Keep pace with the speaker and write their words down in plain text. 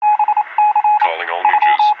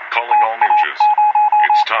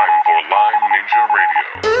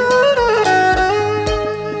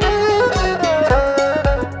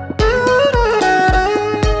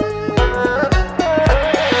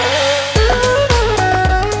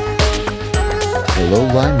Hello,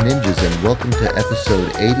 Lyme Ninjas, and welcome to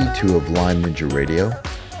episode 82 of Lyme Ninja Radio.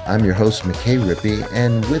 I'm your host, McKay Rippey,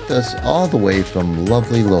 and with us all the way from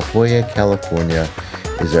lovely La Jolla, California,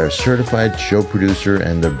 is our certified show producer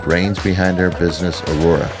and the brains behind our business,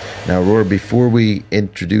 Aurora. Now, Aurora, before we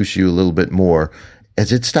introduce you a little bit more,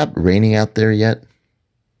 has it stopped raining out there yet?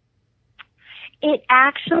 It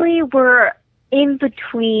actually, we're in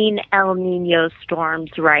between El Nino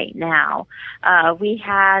storms right now. We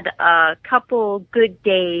had a couple good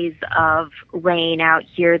days of rain out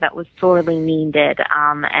here that was sorely needed,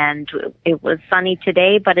 and it was sunny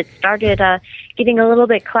today, but it started getting a little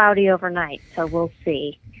bit cloudy overnight, so we'll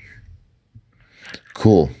see.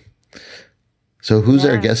 Cool. So who's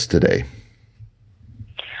our guest today?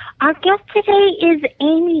 Our guest today is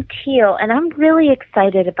Amy Teal, and I'm really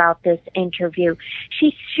excited about this interview.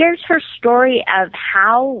 She shares her story of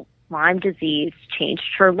how Lyme disease changed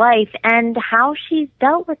her life and how she's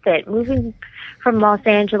dealt with it, moving from Los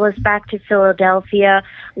Angeles back to Philadelphia,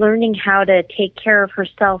 learning how to take care of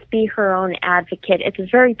herself, be her own advocate. It's a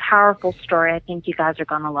very powerful story. I think you guys are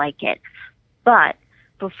going to like it. But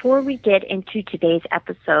before we get into today's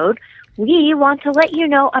episode, we want to let you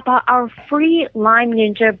know about our free Lyme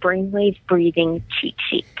Ninja Brainwave Breathing cheat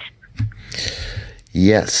sheet.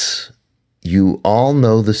 Yes, you all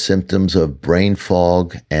know the symptoms of brain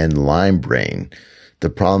fog and Lyme brain, the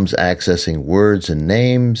problems accessing words and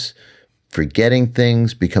names, forgetting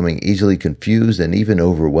things, becoming easily confused, and even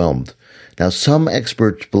overwhelmed. Now, some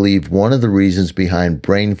experts believe one of the reasons behind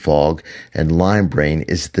brain fog and Lyme brain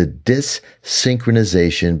is the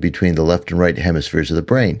dysynchronization between the left and right hemispheres of the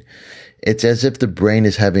brain. It's as if the brain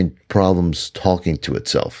is having problems talking to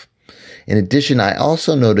itself. In addition, I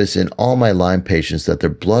also notice in all my Lyme patients that their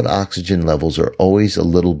blood oxygen levels are always a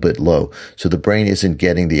little bit low, so the brain isn't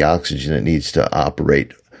getting the oxygen it needs to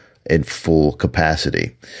operate in full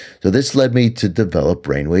capacity. So this led me to develop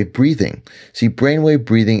brainwave breathing. See, brainwave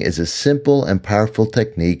breathing is a simple and powerful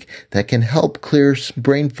technique that can help clear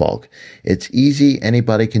brain fog. It's easy,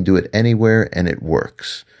 anybody can do it anywhere, and it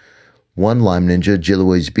works. One Lyme Ninja, Jill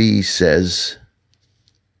B, says,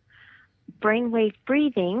 brainwave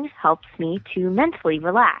breathing helps me to mentally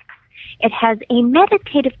relax. It has a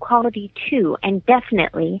meditative quality too, and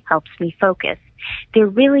definitely helps me focus. There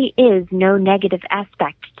really is no negative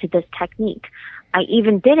aspect to this technique. I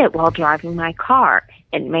even did it while driving my car.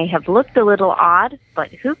 It may have looked a little odd,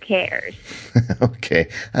 but who cares? Okay,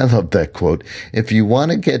 I love that quote. If you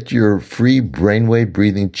want to get your free brainwave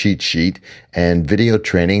breathing cheat sheet and video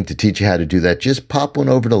training to teach you how to do that, just pop one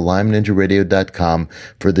over to LymeNinjaRadio.com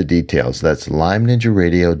for the details. That's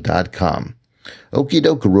LymeNinjaRadio.com. Okie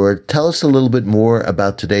doke, Aurora, tell us a little bit more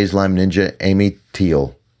about today's Lyme Ninja, Amy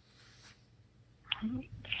Teal.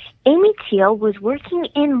 Amy Teal was working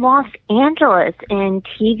in Los Angeles in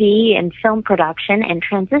TV and film production and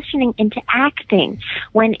transitioning into acting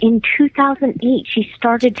when in 2008 she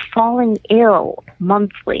started falling ill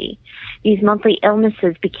monthly. These monthly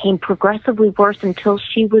illnesses became progressively worse until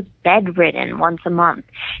she was bedridden once a month.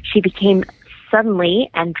 She became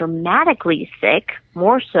suddenly and dramatically sick,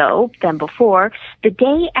 more so than before, the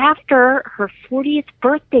day after her 40th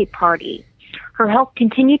birthday party. Her health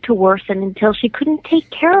continued to worsen until she couldn't take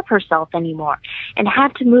care of herself anymore and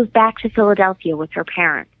had to move back to Philadelphia with her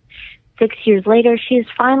parents. 6 years later, she has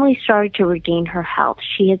finally started to regain her health.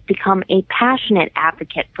 She has become a passionate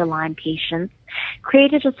advocate for Lyme patients,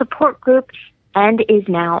 created a support group, and is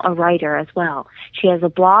now a writer as well. She has a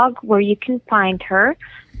blog where you can find her,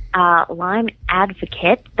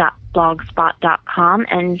 lymeadvocate.blogspot.com,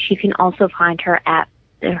 and you can also find her at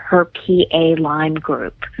her PA Lyme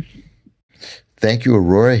group. Thank you,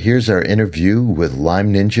 Aurora. Here's our interview with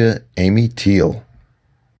Lyme Ninja, Amy Teal.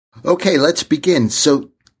 Okay, let's begin. So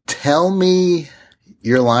tell me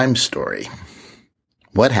your Lyme story.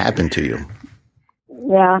 What happened to you?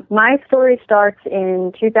 Yeah, my story starts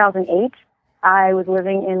in 2008. I was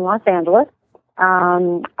living in Los Angeles.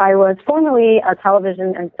 I was formerly a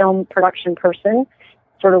television and film production person,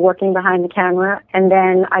 sort of working behind the camera, and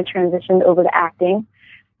then I transitioned over to acting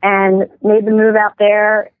and made the move out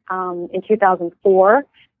there in 2004,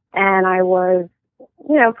 and I was,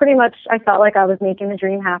 pretty much, I felt like I was making the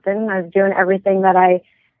dream happen. I was doing everything that I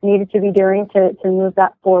needed to be doing to move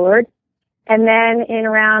that forward. And then in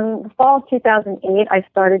around the fall of 2008, I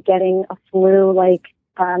started getting a flu-like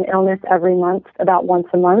illness every month, about once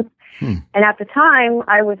a month. And at the time,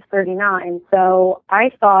 I was 39, so I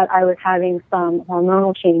thought I was having some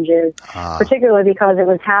hormonal changes, particularly because it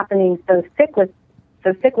was happening so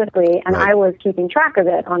cyclically, and I was keeping track of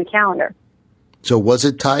it on a calendar. So was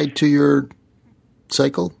it tied to your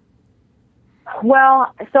cycle?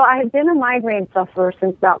 Well, so I had been a migraine sufferer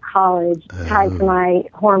since about college, tied to my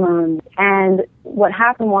hormones. And what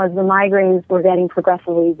happened was the migraines were getting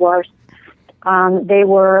progressively worse. They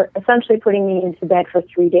were essentially putting me into bed for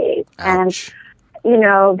 3 days. Ouch. And, you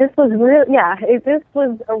know, this was real. Yeah, this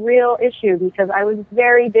was a real issue because I was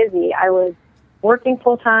very busy. I was working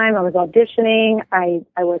full time. I was auditioning. I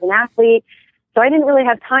was an athlete. So I didn't really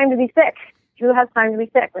have time to be sick. Who has time to be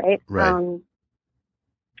sick, right? Right.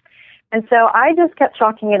 And so I just kept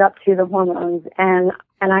chalking it up to the hormones, and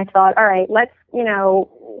I thought, all right, let's, you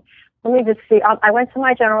know, let me just see. I went to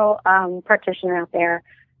my general practitioner out there,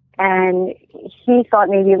 and he thought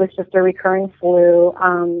maybe it was just a recurring flu,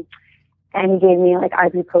 and he gave me like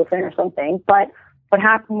ibuprofen or something. But what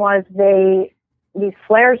happened was these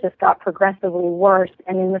flares just got progressively worse,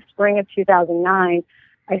 and in the spring of 2009,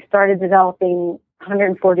 I started developing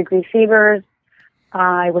 104-degree fevers.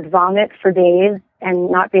 I would vomit for days and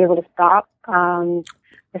not be able to stop. I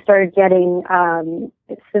started getting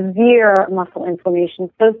severe muscle inflammation,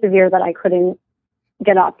 so severe that I couldn't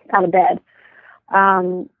get up out of bed.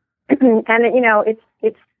 And you know,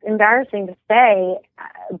 it's embarrassing to say,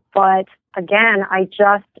 but again,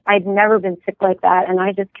 I'd never been sick like that, and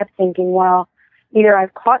I just kept thinking, well, either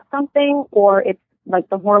I've caught something or it's like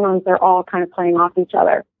the hormones are all kind of playing off each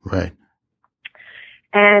other. Right.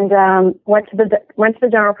 And went to the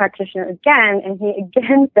general practitioner again, and he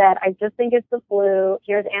again said, "I just think it's the flu.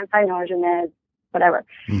 Here's anti-nausea meds, whatever."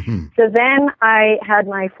 Mm-hmm. So then I had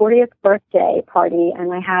my 40th birthday party,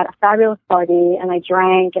 and I had a fabulous party, and I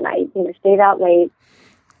drank, and I stayed out late.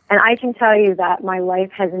 And I can tell you that my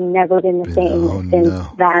life has never been the same since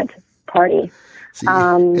that party. See,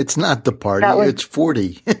 it's not the party; it's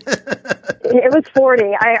 40. It was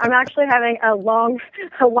 40. I'm actually having a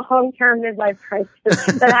long-term midlife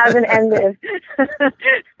crisis that hasn't ended.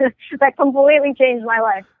 That completely changed my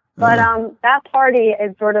life. But that party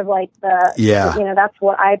is sort of like that's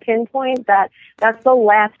what I pinpoint. That's the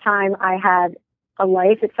last time I had a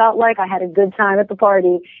life. It felt like I had a good time at the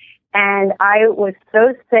party, and I was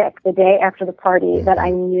so sick the day after the party that I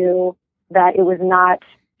knew that it was not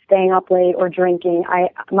staying up late or drinking.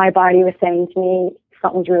 My body was saying to me,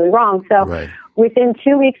 something's really wrong. So within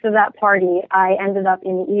 2 weeks of that party, I ended up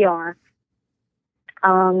in the ER.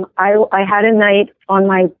 I had a night on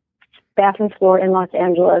my bathroom floor in Los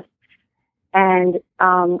Angeles, and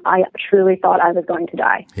I truly thought I was going to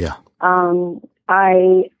die. Yeah.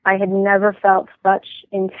 I had never felt such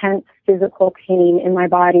intense physical pain in my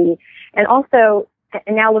body. And also,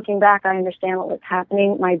 and now looking back, I understand what was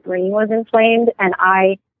happening. My brain was inflamed, and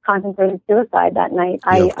I contemplated suicide that night.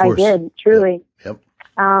 I did, truly. Yep.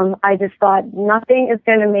 I just thought nothing is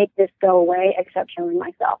going to make this go away except killing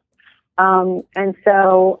myself. And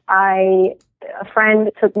so a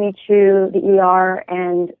friend took me to the ER,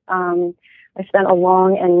 and I spent a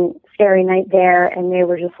long and scary night there, and they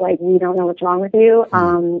were just like, "We don't know what's wrong with you.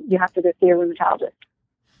 You have to go see a rheumatologist."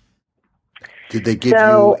 Did they give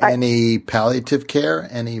you any palliative care,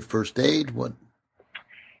 any first aid? What?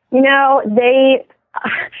 You know, they,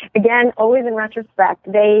 again, always in retrospect,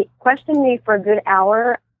 they questioned me for a good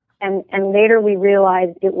hour, and later we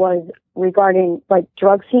realized it was regarding like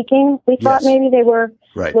drug seeking. We thought maybe they were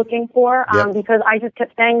looking for, because I just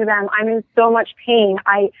kept saying to them, "I'm in so much pain.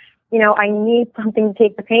 I need something to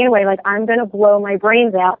take the pain away. Like, I'm going to blow my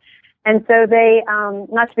brains out." And so they,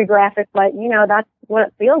 not to be graphic, but that's what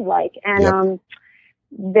it feels like. And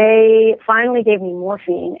they finally gave me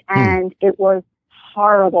morphine, and it was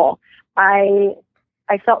horrible.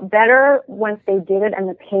 I felt better once they did it, and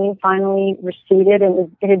the pain finally receded,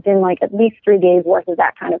 and it had been like at least 3 days worth of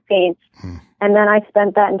that kind of pain. And then I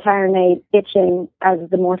spent that entire night itching as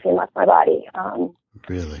the morphine left my body.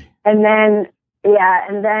 Really? And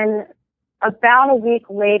then about a week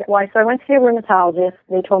later, so I went to see a rheumatologist.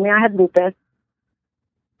 They told me I had lupus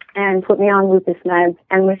and put me on lupus meds.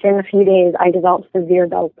 And within a few days, I developed severe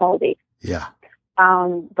Bell's palsy. Yeah.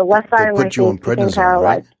 The left side of my face became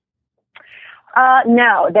paralyzed. Right?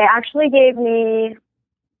 No, they actually gave me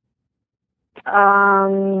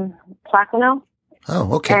Plaquenil.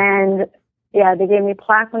 Oh, okay. And they gave me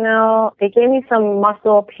Plaquenil. They gave me some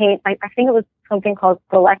muscle pain. I think it was something called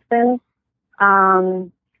Prolexin.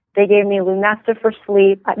 They gave me Lunesta for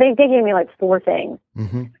sleep. They gave me like 4 things.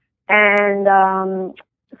 Mm-hmm. And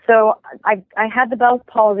so I had the Bell's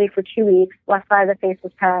palsy for 2 weeks. Left side of the face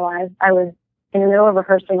was paralyzed. I was in the middle of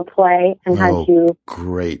rehearsing a play and had to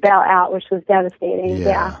bail out, which was devastating.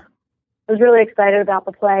 Yeah. I was really excited about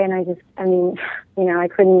the play, and I was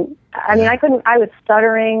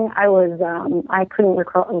stuttering. I couldn't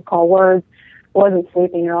recall words. Wasn't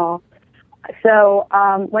sleeping at all. So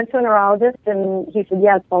went to a neurologist, and he said,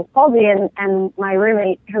 yeah, it's Bell's palsy. And my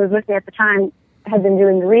roommate, who was with me at the time, had been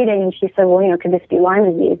doing the reading, and she said, well, could this be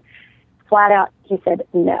Lyme disease? Flat out, he said,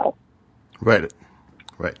 no. Right.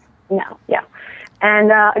 No, yeah.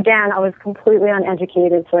 And again, I was completely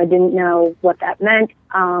uneducated, so I didn't know what that meant.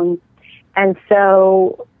 And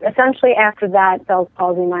so essentially after that, Bell's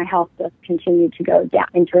palsy, my health just continued to go down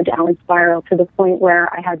into a downward spiral to the point where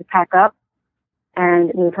I had to pack up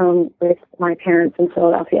and move home with my parents in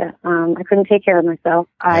Philadelphia. I couldn't take care of myself.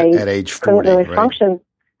 At age 40, couldn't really right? function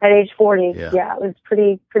at age 40. Yeah. It was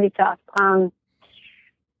pretty tough.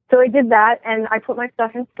 So I did that, and I put my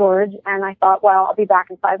stuff in storage, and I thought, well, I'll be back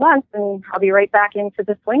in 5 months, and I'll be right back into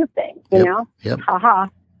the swing of things, you know? Yep. Ha.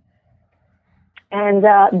 And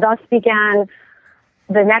thus began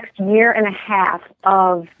the next year and a half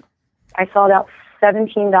of, I saw about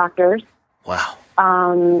 17 doctors. Wow.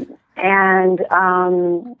 And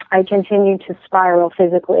I continued to spiral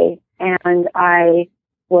physically, and I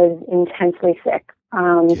was intensely sick.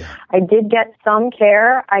 I did get some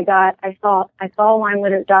care. I saw a Lyme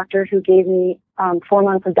literate doctor who gave me 4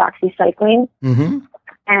 months of doxycycline,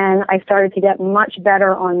 and I started to get much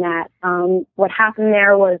better on that. What happened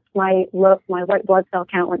there was my white blood cell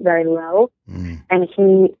count went very low, and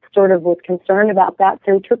he sort of was concerned about that,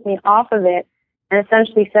 so he took me off of it and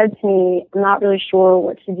essentially said to me, I'm not really sure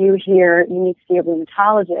what to do here. You need to see a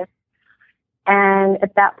rheumatologist. And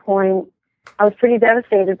at that point, I was pretty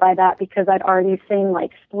devastated by that because I'd already seen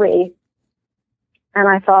like 3. And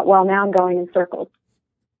I thought, well, now I'm going in circles.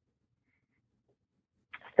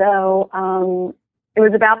 So it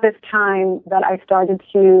was about this time that I started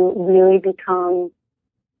to really become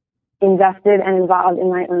invested and involved in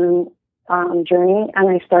my own journey. And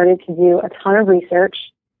I started to do a ton of research.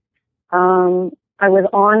 I was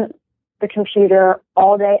on the computer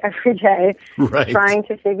all day, every day, trying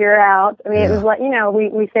to figure out. I mean, it was like,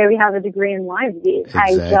 we say we have a degree in Lyme disease.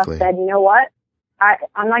 Exactly. I just said, you know what?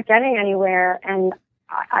 I'm not getting anywhere, and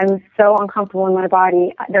I'm so uncomfortable in my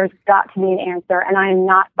body. There's got to be an answer, and I am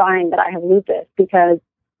not buying that I have lupus, because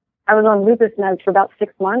I was on lupus meds for about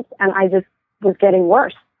 6 months, and I just was getting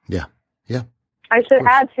worse. Yeah. I should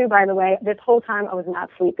add, too, by the way, this whole time I was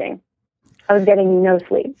not sleeping. I was getting no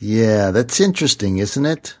sleep. Yeah, that's interesting, isn't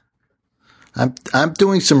it? I'm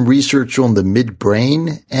doing some research on the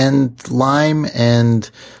midbrain and Lyme,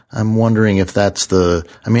 and I'm wondering if that's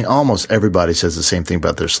almost everybody says the same thing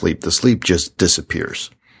about their sleep. The sleep just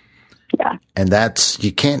disappears. Yeah. And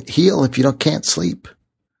you can't heal if you can't sleep.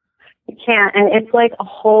 You can't. And it's like a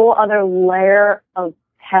whole other layer of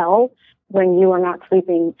hell when you are not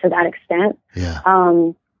sleeping to that extent. Yeah.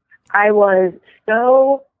 I was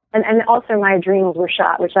so, and also my adrenals were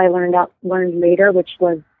shot, which I learned later, which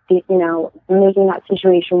was, making that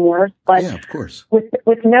situation worse. But yeah, of course.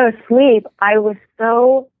 With no sleep, I was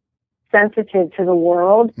so sensitive to the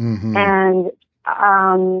world, and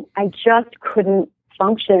I just couldn't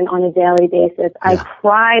function on a daily basis. I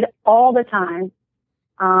cried all the time.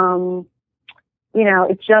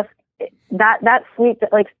 That sleep,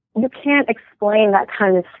 you can't explain that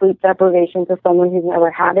kind of sleep deprivation to someone who's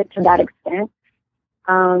never had it to that extent.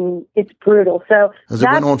 It's brutal. So it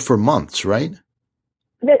went on for months, right?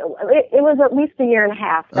 It was at least a year and a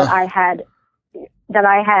half that I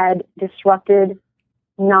had disrupted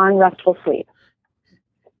non-restful sleep.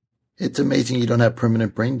 It's amazing you don't have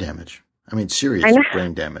permanent brain damage. I mean, serious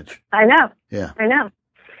brain damage. I know. Yeah. I know.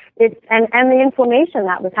 It's and the inflammation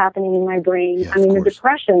that was happening in my brain. Yeah, the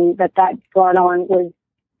depression that brought on was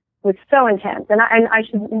so intense. And I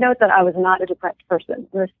should note that I was not a depressed person.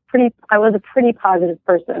 I was a pretty positive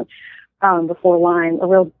person before Lyme, a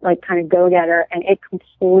real kind of go-getter, and it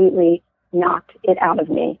completely knocked it out of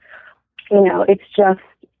me. It's just,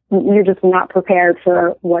 you're just not prepared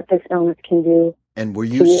for what this illness can do. And were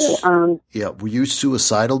you were you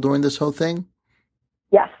suicidal during this whole thing?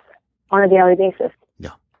 Yes, on a daily basis.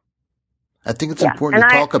 Yeah. I think it's important to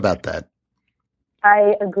talk about that.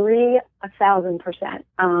 I agree 1,000%.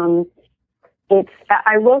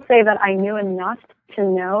 I will say that I knew enough to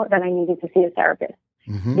know that I needed to see a therapist,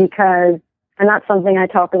 because, and that's something I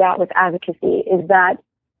talk about with advocacy, is that,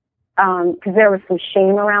 because there was some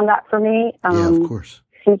shame around that for me. Yeah, of course.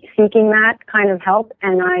 Seeking that kind of help,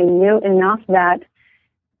 and I knew enough that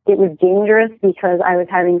it was dangerous because I was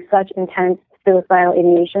having such intense suicidal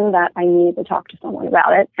ideation that I needed to talk to someone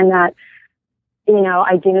about it, and that,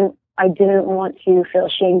 I didn't want to feel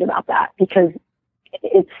ashamed about that, because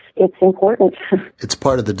it's important. It's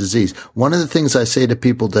part of the disease. One of the things I say to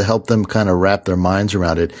people to help them kind of wrap their minds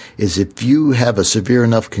around it is if you have a severe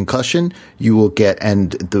enough concussion, you will get,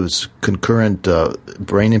 and those concurrent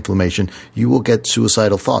brain inflammation, you will get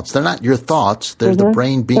suicidal thoughts. They're not your thoughts. They're the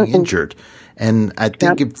brain being injured. And I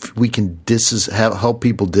think if we can help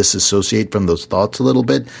people disassociate from those thoughts a little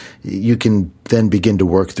bit, you can then begin to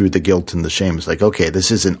work through the guilt and the shame. It's like, okay,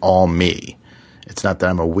 this isn't all me. It's not that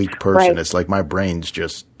I'm a weak person. Right. It's like my brain's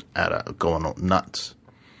just going nuts.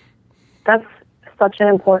 That's such an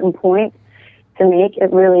important point to make.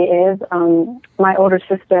 It really is. My older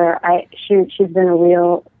sister, she's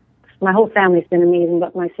been my whole family's been amazing,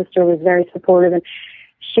 but my sister was very supportive, and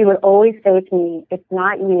she would always say to me, "It's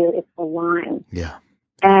not you, it's the Lyme." Yeah.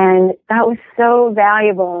 And that was so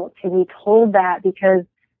valuable to be told that, because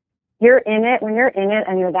you're in it. When you're in it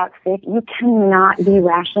and you're that sick, you cannot be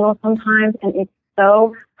rational sometimes, and it's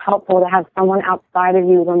so helpful to have someone outside of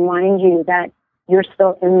you remind you that you're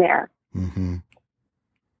still in there. Mm-hmm.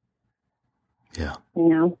 Yeah. You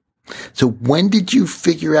know? So when did you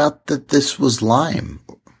figure out that this was Lyme?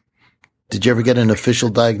 Did you ever get an official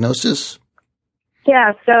diagnosis?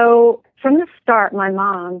 Yeah, so from the start, my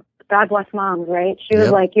mom, God bless moms, right? She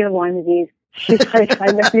was like, "You have Lyme disease." She's like, "I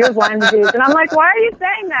know you have Lyme disease." And I'm like, "Why are you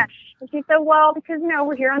saying that?" And she said, "Well, because,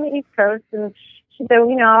 we're here on the East Coast." And she said,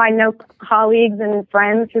 "I know colleagues and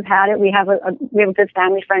friends who've had it. We have a good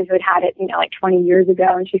family friend who had it, like 20 years ago."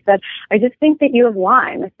 And she said, "I just think that you have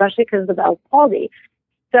Lyme, especially because of the Bell's palsy."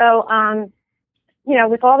 So,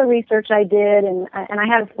 with all the research I did, and I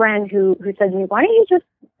had a friend who said to me, "Why don't you just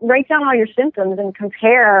write down all your symptoms and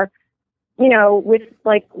compare, with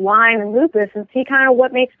like Lyme and lupus and see kind of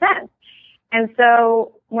what makes sense." And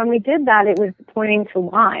so when we did that, it was pointing to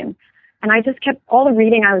Lyme. And I just kept, all the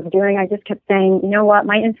reading I was doing, I just kept saying, "You know what,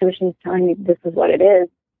 my intuition is telling me this is what it is."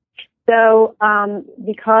 So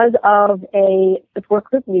because of a support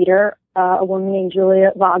group leader, a woman named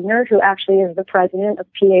Julia Wagner, who actually is the president of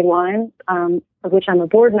PA Lyme, of which I'm a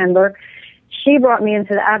board member, she brought me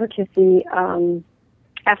into the advocacy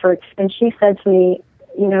efforts. And she said to me,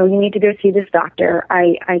 "You need to go see this doctor.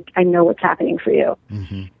 I know what's happening for you."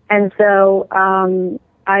 Mm-hmm. And so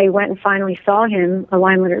I went and finally saw him, a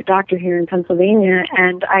Lyme literate doctor here in Pennsylvania,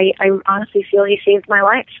 and I honestly feel he saved my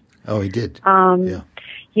life. Oh, he did. Yeah.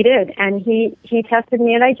 He did. And he tested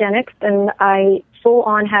me at IGeneX, and I full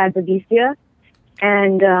on had babesia.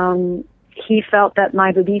 And he felt that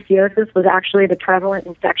my babesiosis was actually the prevalent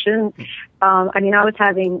infection. I was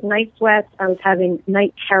having night sweats. I was having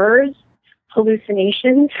night terrors,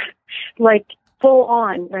 hallucinations, like full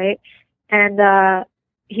on, right? And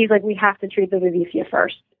he's like, "We have to treat the babesia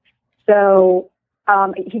first." So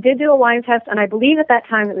he did do a Lyme test, and I believe at that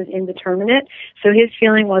time it was indeterminate. So his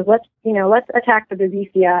feeling was, let's attack the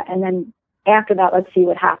babesia, and then after that, let's see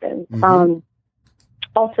what happens. Mm-hmm.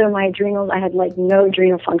 Also, my adrenals, I had like no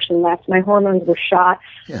adrenal function left. My hormones were shot.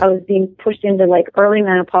 Yeah. I was being pushed into like early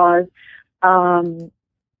menopause,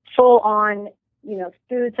 full on,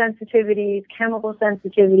 food sensitivities, chemical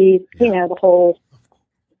sensitivities, the whole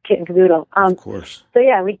kit and caboodle. Of course. So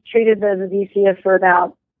yeah, we treated the babesia for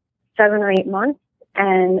about 7 or 8 months,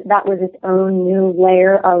 and that was its own new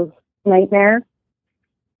layer of nightmare.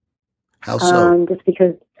 How so? Just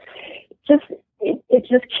because it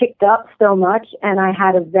just kicked up so much, and I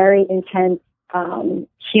had a very intense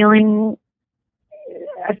healing,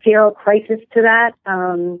 I feel, crisis to that.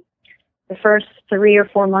 The first 3 or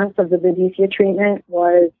 4 months of the babesia treatment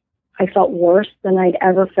I felt worse than I'd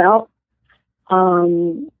ever felt,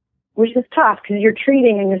 which is tough because you're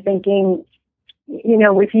treating and you're thinking,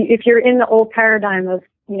 if you're in the old paradigm of,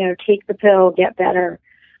 take the pill, get better,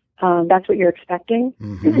 that's what you're expecting.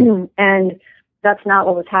 Mm-hmm. And that's not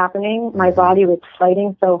what was happening. My body was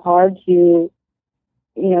fighting so hard to,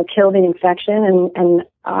 kill the infection. And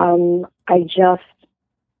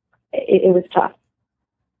it was tough.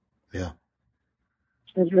 Yeah.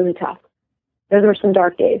 It was really tough. Those were some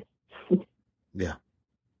dark days. Yeah.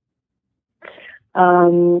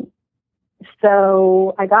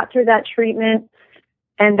 So I got through that treatment,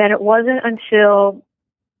 and then it wasn't until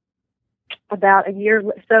about a year.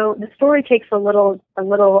 So the story takes a little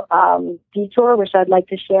detour, which I'd like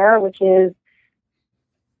to share, which is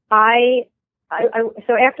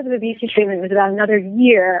so after the babesia treatment, it was about another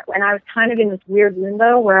year, and I was kind of in this weird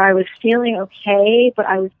limbo where I was feeling okay, but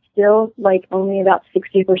I was still like only about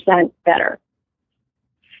 60% better.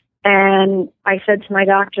 And I said to my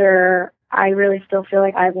doctor, "I really still feel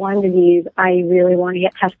like I have Lyme disease. I really want to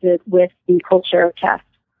get tested with the culture test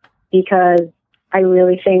because I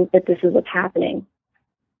really think that this is what's happening.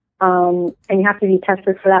 And you have to be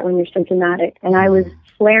tested for that when you're symptomatic." And I was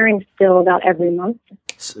flaring still about every month.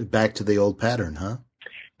 Back to the old pattern, huh?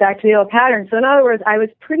 Back to the old pattern. So in other words, I was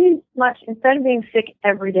pretty much, instead of being sick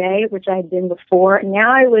every day, which I had been before,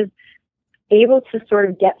 now I was able to sort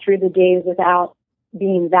of get through the days without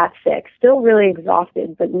being that sick. Still really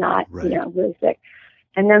exhausted, but not, really sick.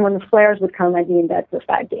 And then when the flares would come, I'd be in bed for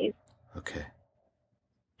 5 days. Okay.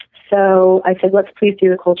 So I said, let's please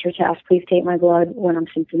do the culture test. Please take my blood when I'm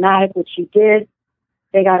symptomatic, which she did.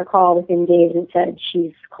 They got a call within days and said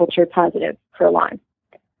she's culture positive for Lyme.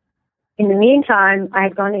 In the meantime, I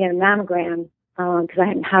had gone to get a mammogram because I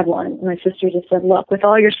hadn't had one. And my sister just said, look, with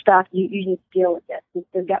all your stuff, you need to deal with this. You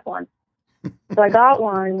need to get one. So I got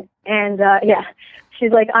one, and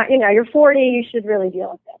she's like, you're 40, you should really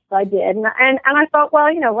deal with this. So I did, and I thought,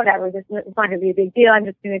 well, whatever, it's not going to be a big deal. I'm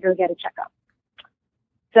just going to go get a checkup.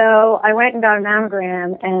 So I went and got a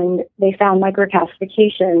mammogram, and they found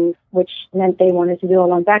microcalcifications, which meant they wanted to do a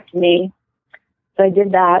lumpectomy. So I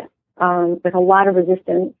did that with a lot of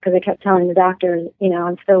resistance because I kept telling the doctors,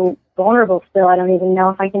 I'm so vulnerable still. I don't even know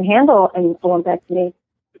if I can handle a lumpectomy.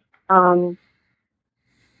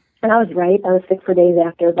 And I was right. I was sick for days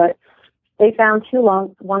after, but they found 2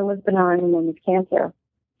 lumps. One was benign and one was cancer.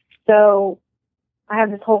 So I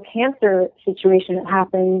have this whole cancer situation that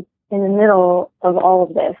happened in the middle of all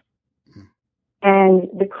of this. And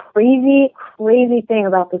the crazy, crazy thing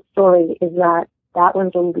about this story is that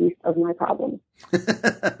was the least of my problems.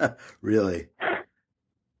 Really?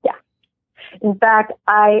 Yeah. In fact,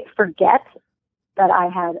 I forget that I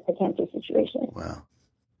had a cancer situation. Wow.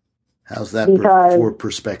 How's that for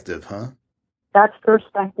perspective, huh? That's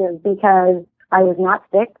perspective because I was not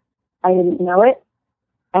sick. I didn't know it.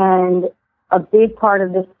 And a big part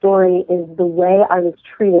of this story is the way I was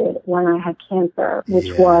treated when I had cancer,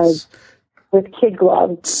 which was with kid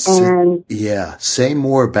gloves. And say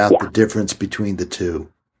more about the difference between the two.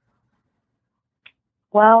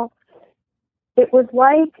 Well, it was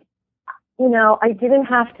like, I didn't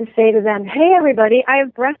have to say to them, hey, everybody, I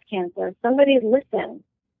have breast cancer. Somebody listen.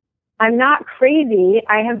 I'm not crazy.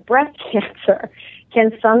 I have breast cancer.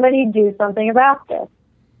 Can somebody do something about this?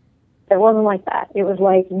 It wasn't like that. It was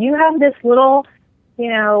like, you have this little,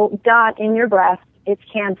 dot in your breast. It's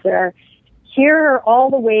cancer. Here are all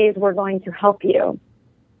the ways we're going to help you.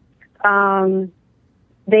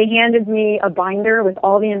 They handed me a binder with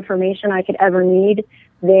all the information I could ever need.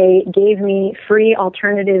 They gave me free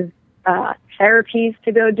alternative therapies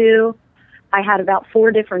to go do. I had about 4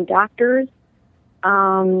 different doctors.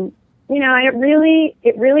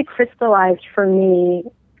 It really crystallized for me.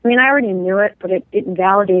 I mean, I already knew it, but it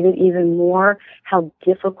validated even more how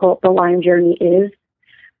difficult the Lyme journey is.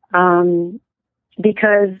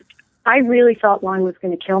 Because I really thought Lyme was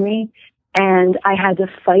going to kill me, and I had to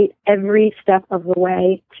fight every step of the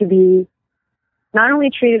way to be not only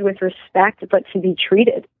treated with respect, but to be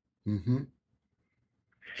treated. Mm-hmm.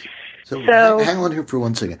 So hang on here for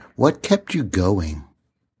 1 second. What kept you going?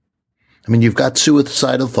 I mean, you've got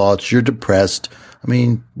suicidal thoughts. You're depressed. I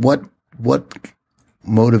mean, what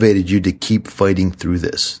motivated you to keep fighting through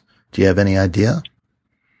this? Do you have any idea?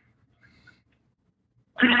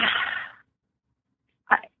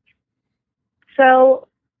 So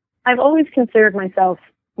I've always considered myself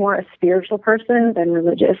more a spiritual person than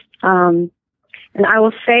religious. And I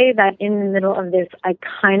will say that in the middle of this, I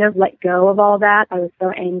kind of let go of all that. I was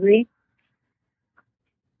so angry.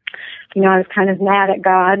 I was kind of mad at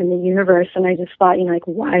God and the universe, and I just thought,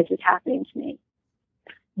 why is this happening to me?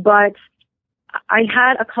 But I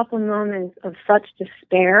had a couple moments of such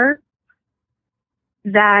despair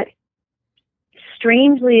that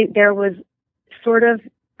strangely there was sort of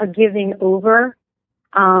a giving over.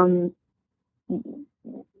 The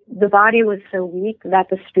body was so weak that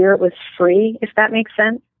the spirit was free, if that makes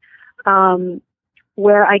sense,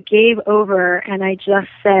 where I gave over and I just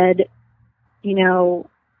said,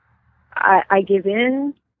 I give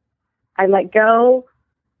in, I let go,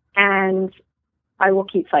 and I will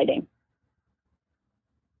keep fighting.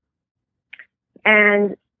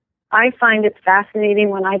 And I find it fascinating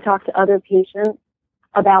when I talk to other patients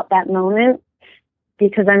about that moment,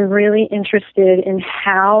 because I'm really interested in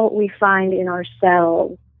how we find in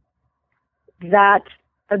ourselves that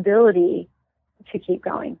ability to keep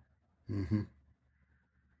going. Mm-hmm.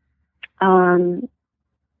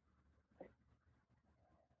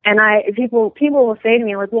 And people will say to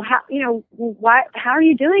me, like, well, how are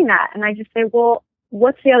you doing that? And I just say, well,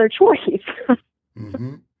 what's the other choice?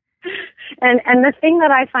 Mm-hmm. And the thing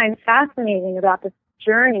that I find fascinating about this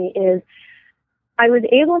journey is I was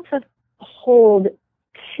able to hold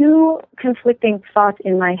 2 conflicting thoughts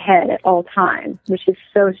in my head at all times, which is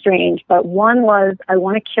so strange. But one was, I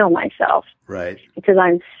want to kill myself. Right. Because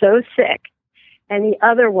I'm so sick. and the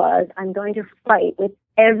other was, I'm going to fight with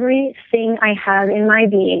everything I have in my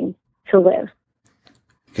being to live.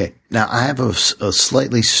 Okay. Now, I have a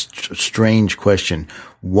slightly strange question.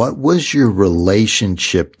 What was your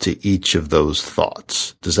relationship to each of those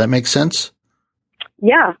thoughts? Does that make sense?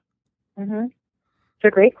 Yeah. Mm-hmm. It's a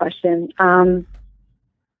great question.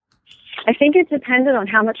 I think it depended on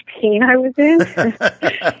how much pain I was in.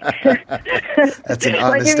 That's an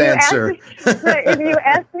honest answer. If you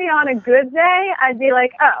asked me on a good day, I'd be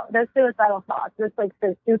like, oh, that's suicidal thoughts. That's like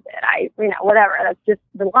so stupid. Whatever. That's just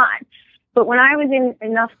the line. But when I was in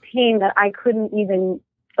enough pain that I couldn't even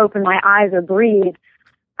open my eyes or breathe,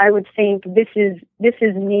 I would think, this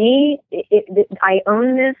is me. I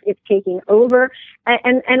own this. It's taking over.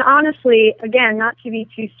 And honestly, again, not to be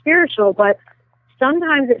too spiritual, but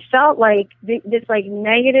sometimes it felt like this like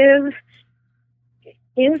negative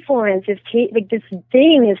influence is like this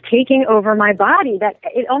thing is taking over my body, that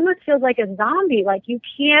it almost feels like a zombie. Like you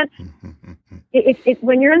can't,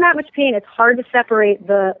 when you're in that much pain, it's hard to separate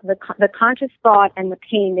the conscious thought and the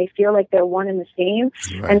pain. They feel like they're one and the same.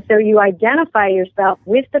 Right. And so you identify yourself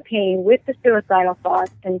with the pain, with the suicidal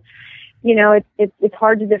thoughts. And, it's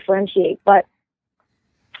hard to differentiate, but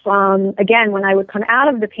again, when I would come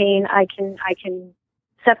out of the pain, I can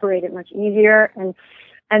separate it much easier.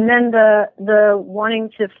 And then the wanting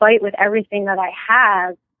to fight with everything that I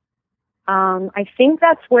have, I think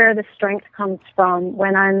that's where the strength comes from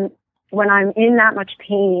when I'm in that much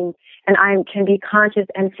pain, and I can be conscious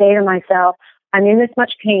and say to myself, I'm in this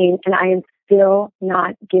much pain and I am still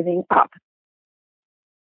not giving up.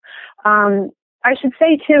 I should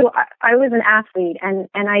say too, I was an athlete, and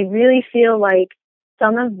I really feel like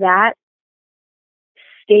some of that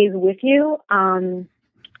stays with you.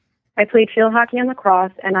 I played field hockey and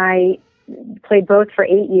lacrosse, and I played both for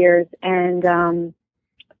 8 years. And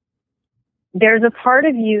there's a part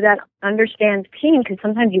of you that understands pain because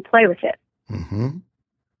sometimes you play with it. Mm-hmm.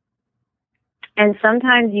 And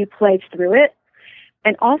sometimes you play through it.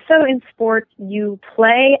 And also in sports, you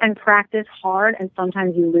play and practice hard, and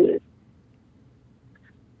sometimes you lose.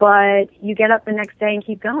 But you get up the next day and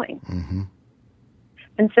keep going. Mm-hmm.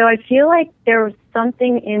 And so I feel like there was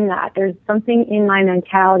something in that. There's something in my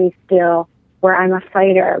mentality still where I'm a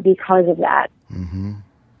fighter because of that. Mm-hmm.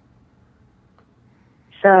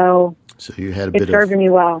 So you had a bit of, served me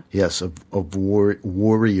well. Yes, of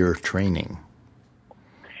warrior training.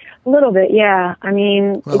 A little bit, yeah. I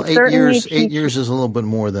mean, well, 8 years. 8 years is a little bit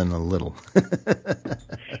more than a little.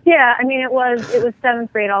 Yeah, I mean, it was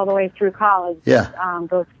seventh grade all the way through college. Yeah,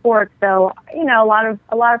 both sports. So a lot of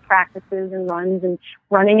practices and runs and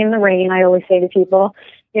running in the rain. I always say to people,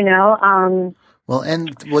 Well,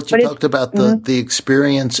 and what you talked about the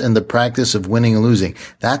experience and the practice of winning and losing.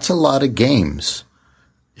 That's a lot of games.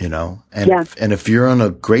 And if you're on a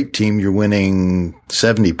great team, you're winning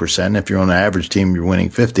 70%. If you're on an average team, you're winning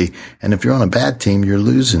 50%. And if you're on a bad team, you're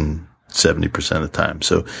losing 70% of the time.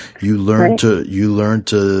 So you learn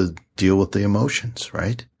to deal with the emotions,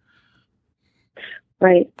 right?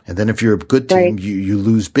 Right. And then if you're a good team, you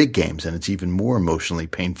lose big games, and it's even more emotionally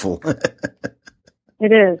painful.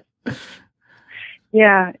 It is.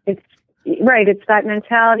 Yeah, it's right. It's that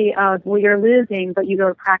mentality of, well, you're losing, but you go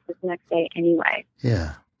to practice the next day anyway.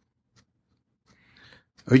 Yeah.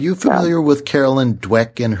 Are you familiar with Carolyn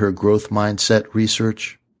Dweck and her growth mindset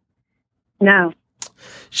research? No.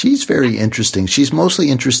 She's very interesting. She's mostly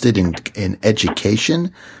interested in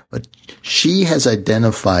education, but she has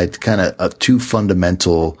identified kind of two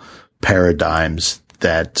fundamental paradigms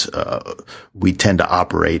that we tend to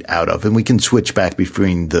operate out of, and we can switch back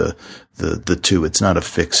between the two. It's not a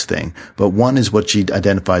fixed thing, but one is what she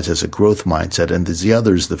identifies as a growth mindset, and the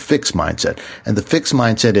other is the fixed mindset. And the fixed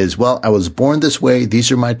mindset is, well, I was born this way.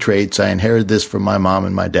 These are my traits. I inherited this from my mom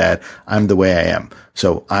and my dad. I'm the way I am.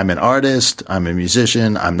 So I'm an artist. I'm a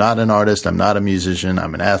musician. I'm not an artist. I'm not a musician.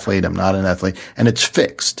 I'm an athlete. I'm not an athlete. And it's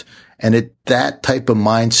fixed. And that type of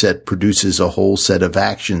mindset produces a whole set of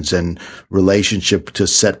actions and relationship to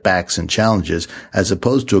setbacks and challenges, as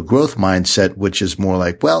opposed to a growth mindset, which is more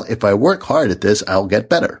like, well, if I work hard at this, I'll get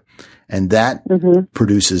better. And that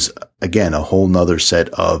produces, again, a whole nother set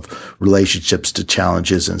of relationships to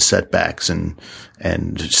challenges and setbacks and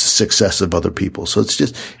success of other people. So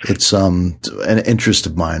it's an interest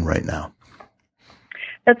of mine right now.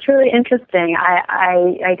 That's really interesting.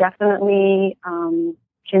 I definitely,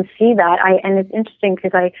 can see that. And it's interesting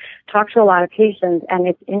because I talk to a lot of patients, and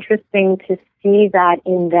it's interesting to see that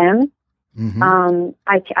in them. Mm-hmm.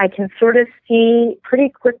 I can sort of see pretty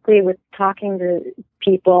quickly with talking to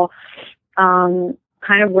people, kind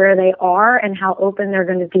of where they are and how open they're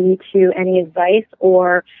going to be to any advice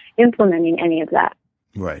or implementing any of that.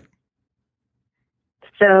 Right.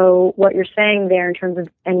 So what you're saying there in terms of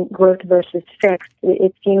and growth versus fixed,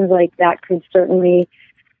 it seems like that could certainly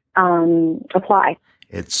apply.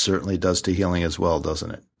 It certainly does to healing as well,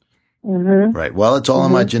 doesn't it? Mm-hmm. Right. Well, it's all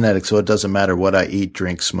in my genetics, so it doesn't matter what I eat,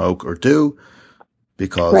 drink, smoke, or do,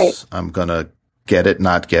 because I'm going to get it,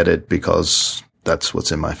 not get it, because that's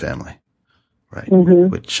what's in my family. Right.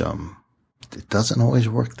 Which it doesn't always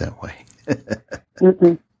work that way.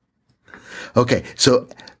 Okay. So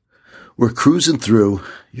we're cruising through.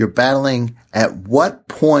 You're battling. At what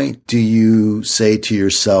point do you say to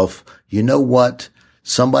yourself, you know what?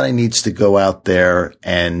 Somebody needs to go out there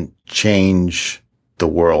and change the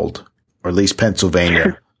world, or at least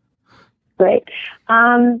Pennsylvania. Right.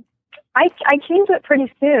 I changed it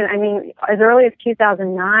pretty soon. I mean, as early as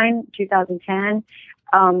 2009, 2010,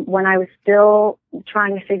 when I was still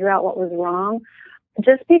trying to figure out what was wrong,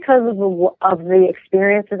 just because of the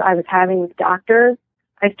experiences I was having with doctors,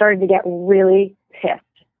 I started to get really pissed.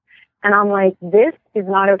 And I'm like, this is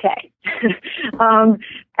not okay.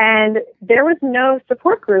 And there was no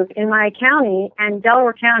support group in my county, and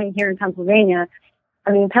Delaware County here in Pennsylvania.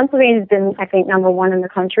 I mean, Pennsylvania's been, I think, number one in the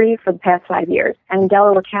country for the past 5 years, and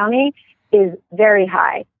Delaware County is very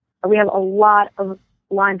high. We have a lot of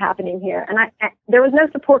Lyme happening here, and there was no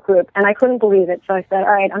support group, and I couldn't believe it. So I said,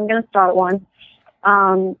 all right, I'm going to start one.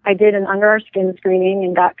 I did an under our skin screening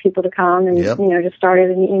and got people to come, and just started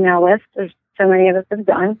an email list. There's so many of us have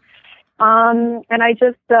done. And I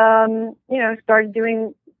just, started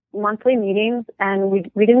doing monthly meetings, and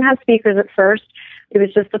we didn't have speakers at first. It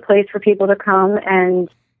was just a place for people to come and,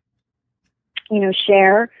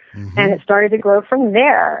 share. And it started to grow from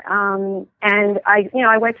there. And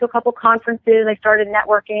I went to a couple conferences. I started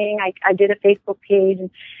networking. I did a Facebook page,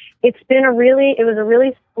 and it was a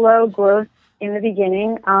really slow growth in the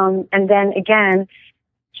beginning. And then again,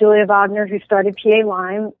 Julia Wagner, who started PA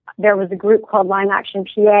Lyme, there was a group called Lyme Action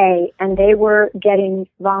PA, and they were getting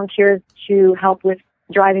volunteers to help with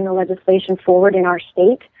driving the legislation forward in our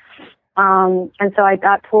state. And so I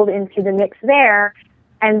got pulled into the mix there.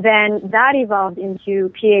 And then that evolved into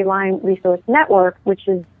PA Lyme Resource Network, which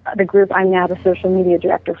is the group I'm now the social media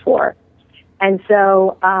director for. And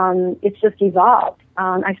so it's just evolved.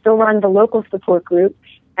 I still run the local support group,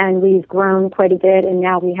 and we've grown quite a bit, and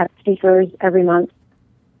now we have speakers every month.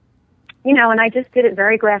 And I just did it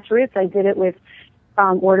very grassroots. I did it with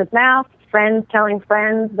word of mouth, friends telling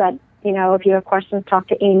friends that, if you have questions, talk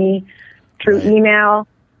to Amy through email.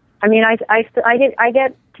 I mean, I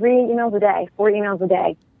get 3 emails a day, 4 emails a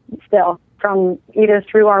day still, from either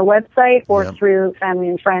through our website or through family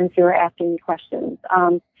and friends who are asking me questions.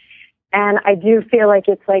 And I do feel like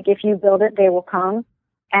it's like, if you build it, they will come.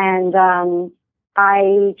 And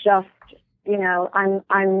I just,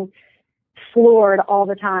 I'm floored all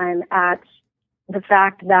the time at the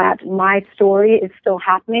fact that my story is still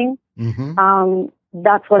happening.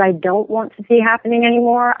 That's what I don't want to see happening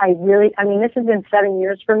anymore. This has been 7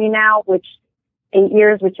 years for me now, 8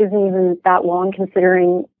 years, which isn't even that long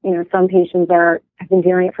considering, some patients have been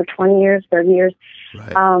doing it for 20 years, 30 years.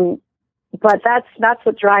 Right. But that's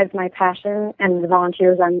what drives my passion, and the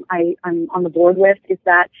volunteers I'm on the board with, is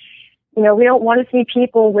that, we don't want to see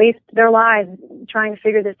people waste their lives trying to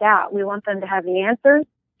figure this out. We want them to have the answers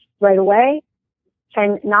right away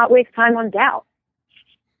and not waste time on doubt.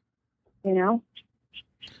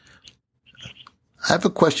 I have a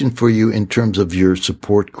question for you in terms of your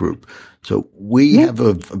support group. So we have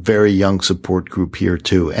a very young support group here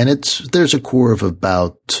too, and there's a core of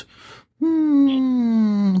about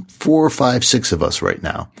 4, 5, 6 of us right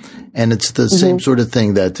now. And it's the same sort of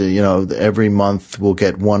thing that, every month we'll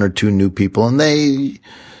get 1 or 2 new people, and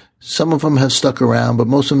some of them have stuck around, but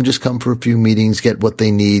most of them just come for a few meetings, get what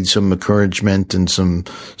they need, some encouragement and some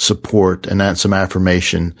support and some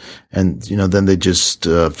affirmation. And, then they just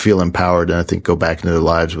feel empowered, and I think go back into their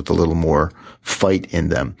lives with a little more fight in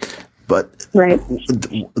them. But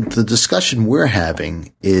the discussion we're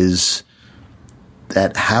having is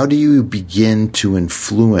that how do you begin to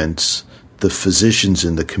influence the physicians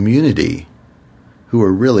in the community who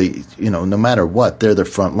are really, no matter what, they're the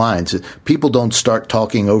front lines. People don't start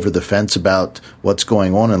talking over the fence about what's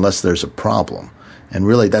going on unless there's a problem. And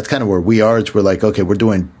really, that's kind of where we are. We're like, okay, we're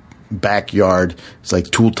doing backyard. It's like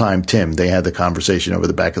Tool Time Tim. They had the conversation over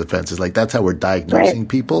the back of the fence. It's like, that's how we're diagnosing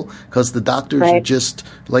people, because the doctors are just,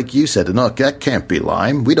 like you said, no, that can't be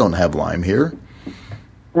Lyme. We don't have Lyme here.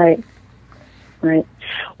 Right.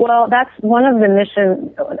 Well, that's one of the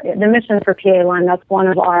mission for PA Lyme. That's one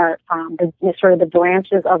of our, the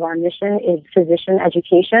branches of our mission is physician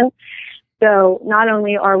education. So not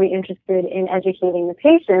only are we interested in educating the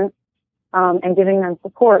patients, and giving them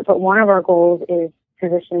support, but one of our goals is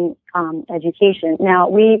physician education. Now,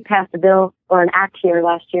 we passed a bill or an act here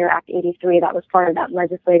last year, Act 83, that was part of that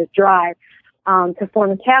legislative drive to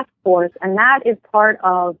form a task force, and that is part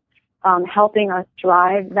of helping us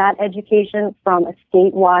drive that education from a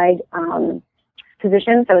statewide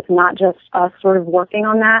position. So it's not just us sort of working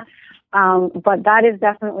on that, but that is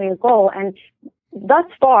definitely a goal. And thus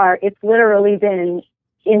far, it's literally been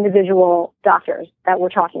individual doctors that we're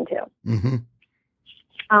talking to. Mm-hmm.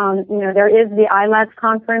 There is the ILADS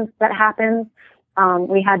conference that happens.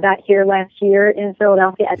 We had that here last year in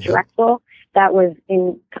Philadelphia at Drexel. That was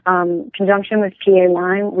in conjunction with PA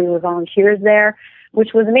Lyme. We were volunteers there,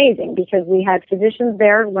 which was amazing because we had physicians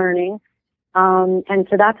there learning. And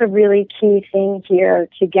so that's a really key thing here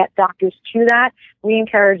to get doctors to that. We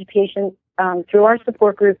encourage patients through our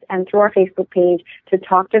support groups and through our Facebook page to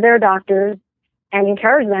talk to their doctors and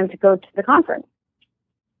encourage them to go to the conference.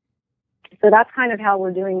 So that's kind of how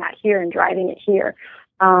we're doing that here and driving it here.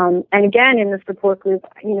 And again, in the support group,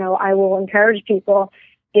 I will encourage people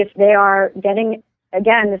if they are getting,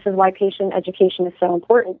 again, this is why patient education is so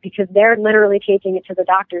important, because they're literally taking it to the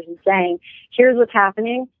doctors and saying, here's what's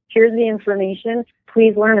happening, here's the information,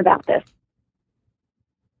 please learn about this.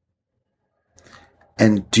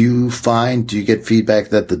 And do you get feedback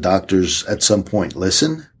that the doctors at some point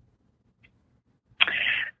listen?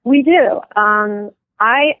 We do.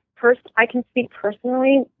 I can speak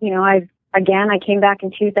personally. I came back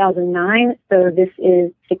in 2009, so this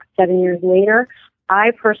is 6-7 years later.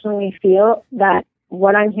 I personally feel that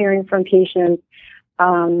what I'm hearing from patients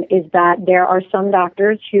is that there are some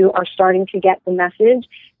doctors who are starting to get the message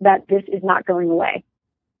that this is not going away.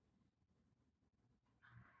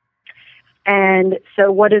 And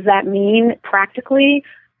so what does that mean practically?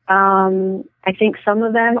 I think some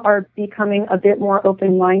of them are becoming a bit more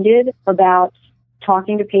open-minded about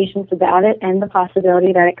talking to patients about it and the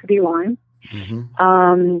possibility that it could be Lyme.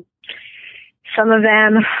 Mm-hmm. Some of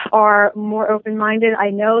them are more open-minded. I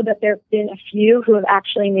know that there have been a few who have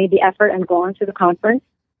actually made the effort and gone to the conference.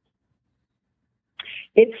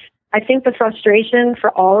 I think the frustration for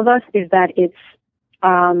all of us is that it's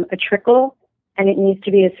a trickle and it needs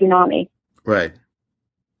to be a tsunami. Right.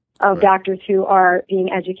 Of doctors who are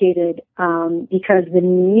being educated, because the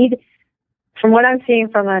need, from what I'm seeing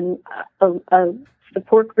from a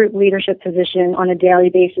support group leadership position on a daily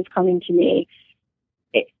basis coming to me,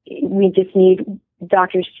 we just need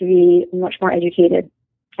doctors to be much more educated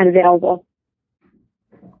and available.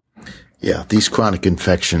 Yeah, these chronic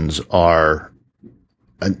infections are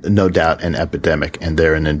no doubt an epidemic, and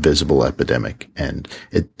they're an invisible epidemic. And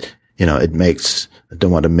it makes, I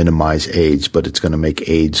don't want to minimize AIDS, but it's going to make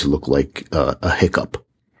AIDS look like a hiccup.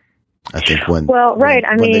 I think when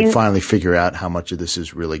they finally figure out how much of this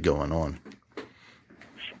is really going on.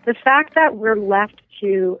 The fact that we're left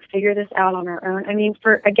to figure this out on our own.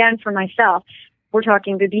 For myself, we're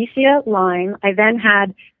talking Babesia, Lyme. I then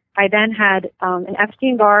had an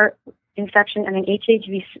Epstein-Barr infection and an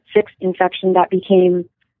HHV6 infection that became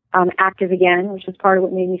active again, which is part of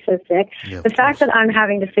what made me so sick. Yeah, the fact that I'm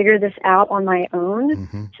having to figure this out on my own,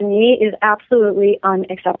 mm-hmm. to me, is absolutely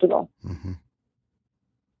unacceptable. Mm-hmm.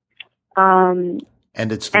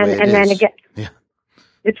 And it's the way it is. Then again, yeah.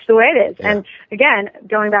 It's the way it is. Yeah. And again,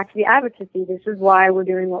 going back to the advocacy, this is why we're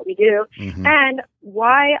doing what we do, mm-hmm. and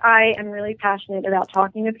why I am really passionate about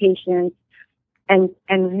talking to patients and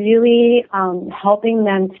really helping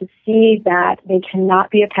them to see that they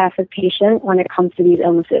cannot be a passive patient when it comes to these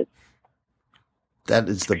illnesses. That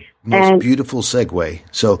is the most beautiful segue.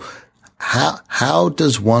 So how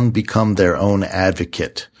does one become their own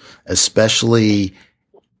advocate, especially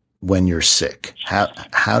when you're sick?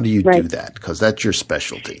 How do you do that? Because that's your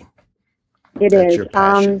specialty. That's your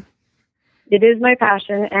passion. It is my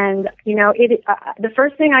passion. And, the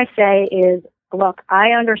first thing I say is, look,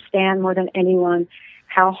 I understand more than anyone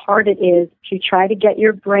how hard it is to try to get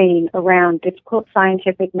your brain around difficult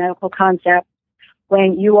scientific medical concepts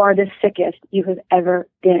when you are the sickest you have ever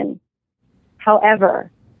been. However,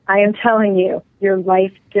 I am telling you, your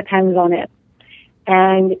life depends on it.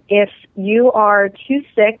 And if you are too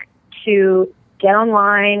sick to get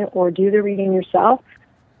online or do the reading yourself,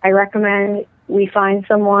 I recommend we find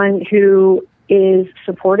someone who is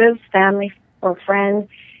supportive, family or friend,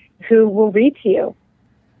 who will read to you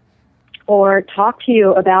or talk to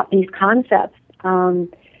you about these concepts. So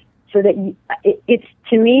that it's,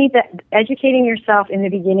 to me, that educating yourself in the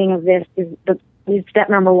beginning of this is step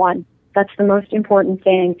number one. That's the most important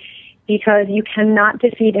thing, because you cannot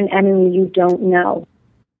defeat an enemy you don't know.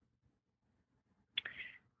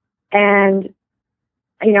 And,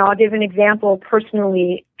 I'll give an example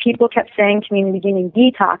personally. People kept saying to me in the beginning,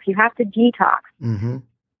 detox, you have to detox. Mm-hmm.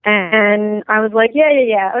 And I was like,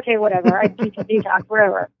 yeah, okay, whatever. I detox,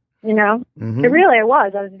 whatever. You know, Mm-hmm. I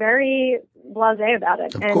was very blasé about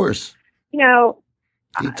it. Of course. You know,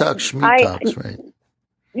 Detox, schmetox, right?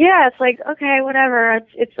 Yeah, it's like, okay, whatever.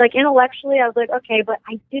 It's like intellectually, I was like, okay, but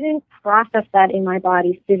I didn't process that in my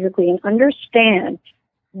body physically and understand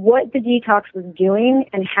what the detox was doing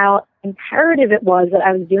and how imperative it was that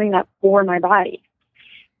I was doing that for my body.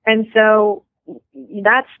 And so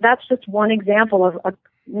that's just one example of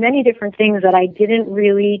many different things that I didn't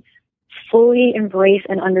really fully embrace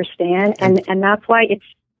and understand. And that's why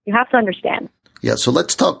you have to understand. Yeah. So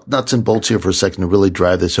let's talk nuts and bolts here for a second to really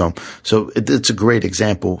drive this home. So it's a great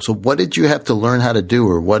example. So what did you have to learn how to do,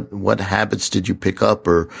 or what habits did you pick up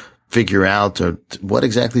or figure out, or what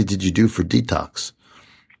exactly did you do for detox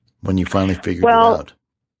when you finally figured it out?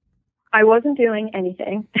 I wasn't doing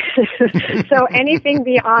anything. So anything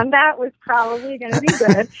beyond that was probably going to be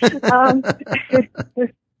good.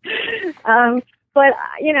 But,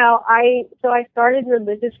 you know, I started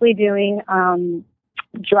religiously doing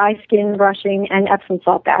dry skin brushing and Epsom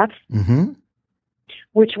salt baths, mm-hmm.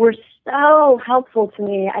 which were so helpful to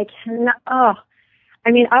me. I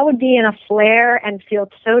would be in a flare and feel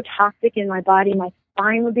so toxic in my body. My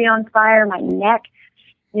spine would be on fire, my neck,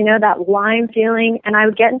 you know, that Lyme feeling. And I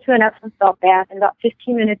would get into an Epsom salt bath, and about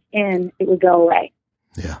 15 minutes in, it would go away.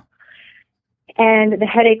 Yeah. And the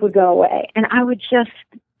headache would go away. And I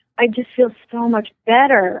just feel so much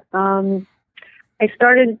better.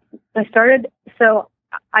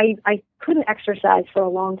 I couldn't exercise for a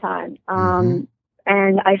long time.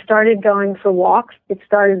 And I started going for walks. It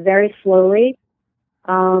started very slowly,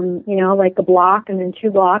 you know, like a block and then 2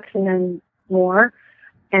 blocks and then more.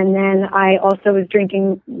 And then I also was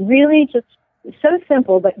drinking, really just so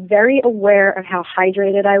simple, but very aware of how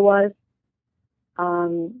hydrated I was.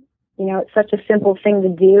 You know, it's such a simple thing to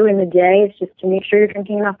do in the day. It's just to make sure you're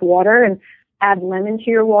drinking enough water and add lemon to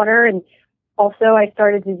your water. And also I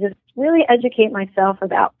started to just really educate myself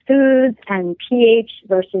about foods and pH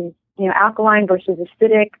versus, you know, alkaline versus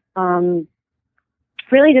acidic.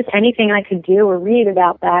 Really just anything I could do or read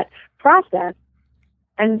about that process,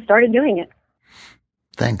 and started doing it.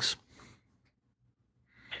 Thanks.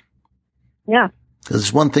 Yeah. Because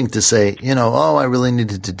it's one thing to say, you know, oh, I really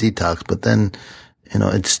needed to detox, but then, you know,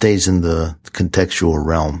 it stays in the contextual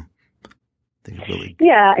realm.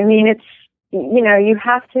 Yeah, I mean, it's, you know, you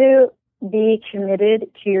have to be committed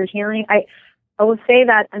to your healing. I will say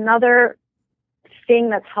that another thing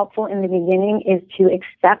that's helpful in the beginning is to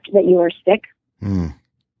accept that you are sick. Mm.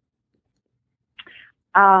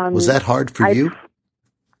 Was that hard for you?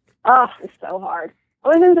 Oh, it's so hard. I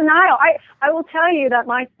was in denial. I will tell you that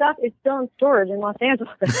my stuff is still in storage in Los Angeles.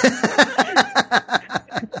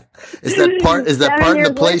 Is that part of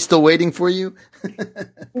the place still waiting for you?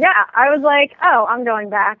 Yeah, I was like, oh, I'm going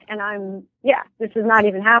back, and this is not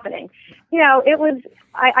even happening. You know, it was,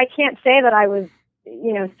 I can't say that I was,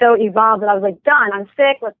 you know, so evolved that I was like, done, I'm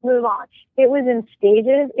sick, let's move on. It was in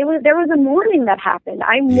stages. There was a mourning that happened.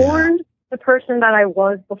 I mourned the person that I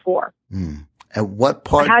was before. Mm. At what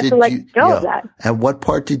part I had to let go of that. At what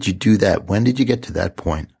part did you do that? When did you get to that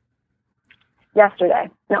point? Yesterday.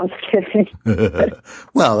 No, I'm just kidding.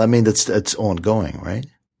 Well, I mean, it's ongoing, right?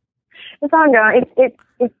 It's ongoing.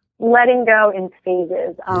 It's letting go in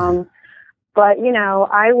stages. But, you know,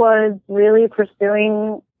 I was really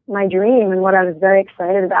pursuing my dream and what I was very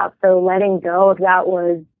excited about. So letting go of that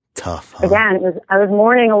was tough. Huh? Again, I was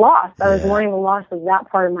mourning a loss. I was mourning the loss of that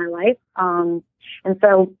part of my life. And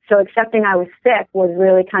so accepting I was sick was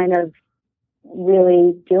really kind of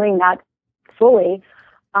really doing that fully.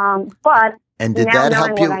 And did that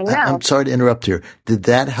help you? I'm sorry to interrupt here. Did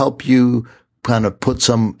that help you kind of put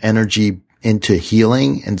some energy into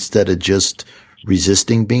healing instead of just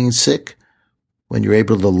resisting being sick when you're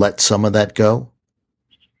able to let some of that go?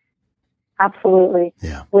 Absolutely.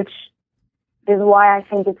 Yeah. Which is why I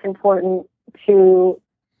think it's important to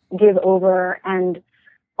give over. And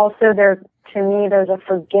also to me,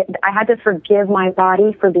 I had to forgive my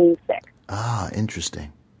body for being sick. Ah,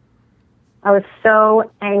 interesting. I was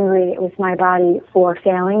so angry with my body for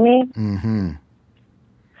failing me. Mm-hmm.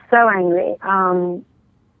 So angry. And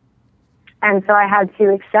so I had to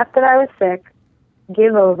accept that I was sick,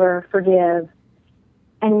 give over, forgive.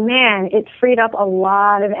 And man, it freed up a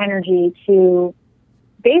lot of energy to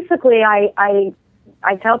basically, I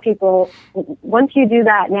tell people, once you do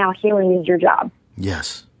that, now healing is your job.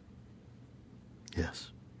 Yes.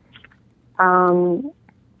 Yes.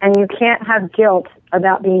 And you can't have guilt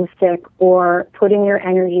about being sick or putting your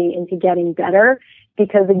energy into getting better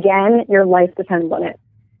because, again, your life depends on it.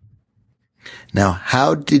 Now,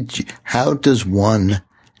 how does one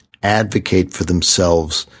advocate for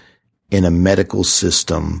themselves in a medical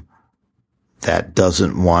system that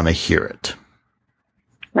doesn't want to hear it?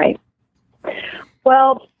 Right.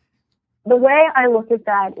 Well, the way I look at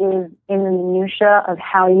that is in the minutia of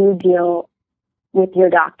how you deal with your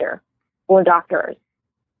doctor or doctors.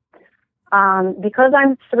 Because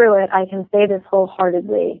I'm through it, I can say this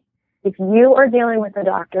wholeheartedly. If you are dealing with a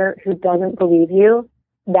doctor who doesn't believe you,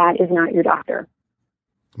 that is not your doctor.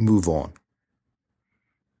 Move on.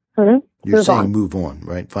 Mm-hmm. You're move saying on. move on,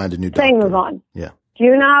 right? Find a new doctor. Saying move on. Yeah.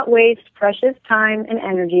 Do not waste precious time and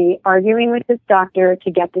energy arguing with this doctor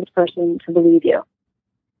to get this person to believe you.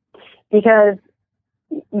 Because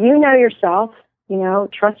you know yourself,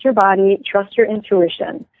 trust your body, trust your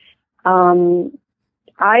intuition. I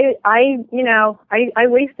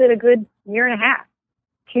wasted a good year and a half,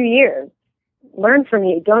 2 years. Learn from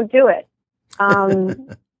me. Don't do it.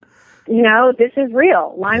 This is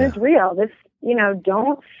real. Lyme is real. This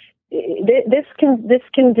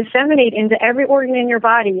can disseminate into every organ in your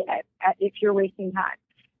body if you're wasting time.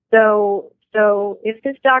 So if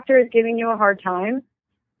this doctor is giving you a hard time,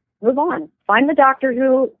 move on. Find the doctor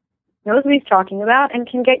who knows what he's talking about and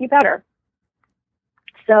can get you better.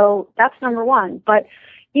 So that's number one. But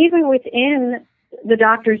even within the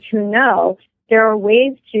doctors who know, there are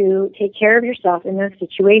ways to take care of yourself in those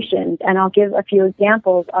situations. And I'll give a few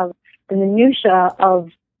examples of the minutia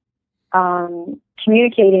of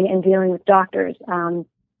communicating and dealing with doctors. Some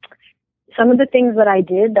of the things that I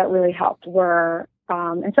did that really helped were,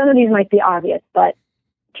 and some of these might be obvious, but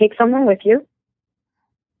take someone with you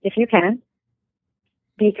if you can,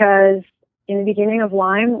 because in the beginning of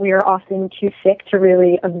Lyme, we are often too sick to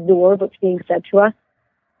really absorb what's being said to us.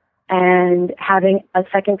 And having a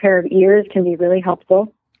second pair of ears can be really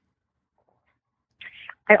helpful.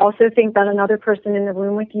 I also think that another person in the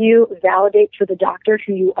room with you validates for the doctor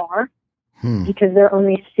who you are, because they're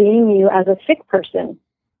only seeing you as a sick person.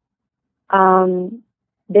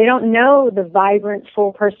 They don't know the vibrant,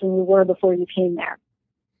 full person you were before you came there.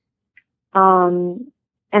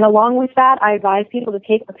 And along with that, I advise people to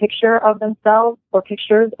take a picture of themselves or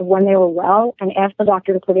pictures of when they were well and ask the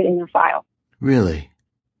doctor to put it in their file. Really?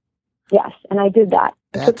 Yes, and I did that.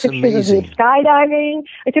 I took pictures amazing. of me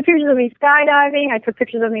skydiving. I took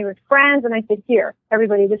pictures of me with friends, and I said, here,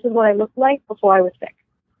 everybody, this is what I looked like before I was sick.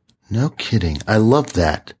 No kidding. I love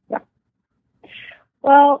that. Yeah.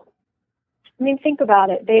 Well, think about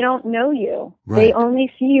it. They don't know you. Right. They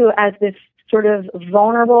only see you as this sort of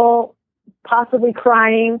vulnerable, possibly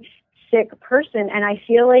crying, sick person. And I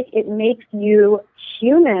feel like it makes you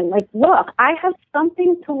human. Like, look, I have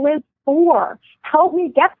something to live for. Help me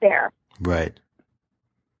get there. Right.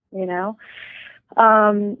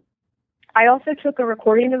 I also took a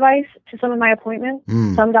recording device to some of my appointments.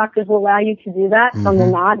 Some doctors will allow you to do that. Some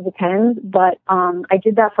will not. It depends. But I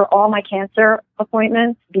did that for all my cancer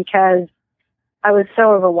appointments because I was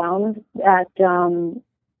so overwhelmed that,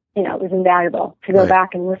 it was invaluable to go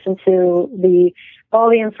back and listen to all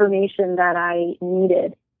the information that I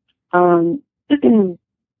needed. And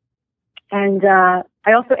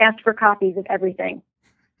I also asked for copies of everything.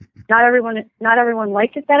 Not everyone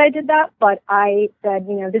liked it that I did that, but I said,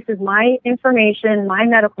 this is my information, my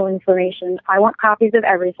medical information. I want copies of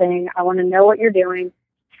everything. I want to know what you're doing.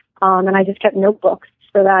 And I just kept notebooks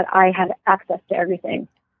so that I had access to everything.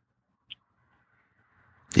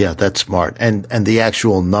 Yeah, that's smart. And the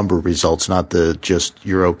actual number results, not the just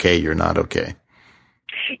you're okay, you're not okay.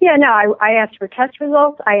 Yeah, no, I asked for test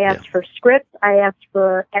results. I asked for scripts. I asked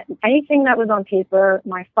for anything that was on paper,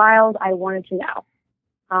 my files, I wanted to know.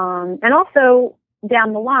 And also,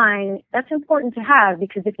 down the line, that's important to have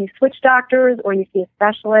because if you switch doctors or you see a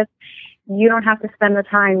specialist, you don't have to spend the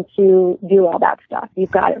time to do all that stuff.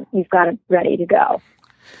 You've got it ready to go.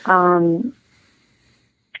 And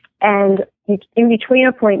in between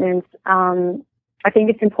appointments, I think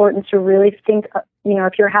it's important to really think,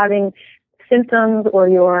 if you're having symptoms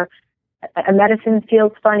or a medicine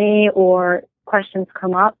feels funny or questions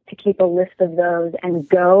come up, to keep a list of those and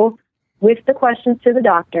go with the questions to the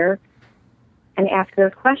doctor and ask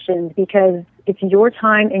those questions because it's your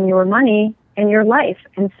time and your money and your life.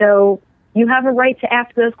 And so you have a right to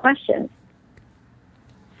ask those questions.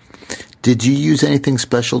 Did you use anything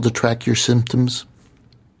special to track your symptoms?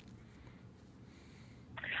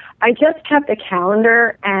 I just kept a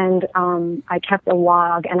calendar and I kept a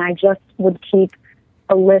log and I just would keep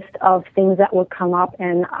a list of things that would come up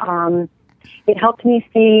and it helped me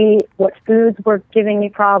see what foods were giving me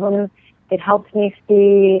problems. It helped me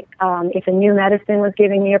see if a new medicine was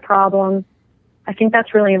giving me a problem. I think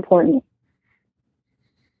that's really important.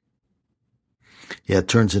 Yeah, it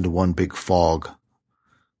turns into one big fog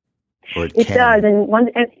Or it It can. does, and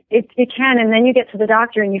it can, and then you get to the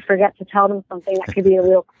doctor and you forget to tell them something that could be a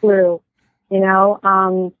real clue, you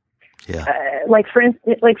know. Yeah. Like for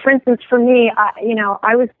instance, for me,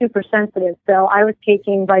 I was super sensitive, so I was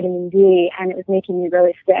taking vitamin D, and it was making me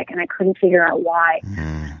really sick, and I couldn't figure out why.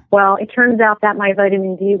 Well, it turns out that my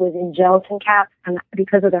vitamin D was in gelatin caps, and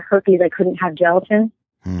because of the herpes, I couldn't have gelatin,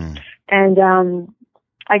 and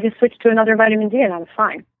I just switched to another vitamin D, and I was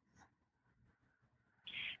fine.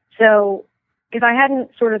 So if I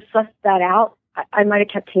hadn't sort of sussed that out, I might have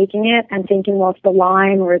kept taking it and thinking, well, it's the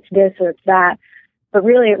lime or it's this or it's that. But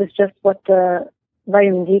really, it was just what the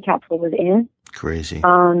vitamin D capsule was in. Crazy.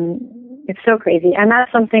 It's so crazy. And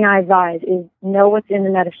that's something I advise is know what's in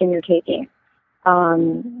the medicine you're taking.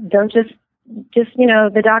 Don't just,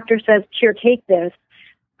 the doctor says, here, take this.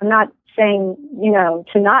 I'm not saying,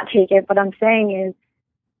 to not take it, but I'm saying is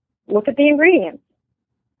look at the ingredients.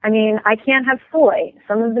 I mean, I can't have soy.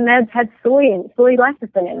 Some of the meds had soy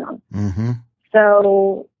lecithin in them. Mm-hmm.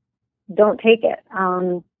 So don't take it.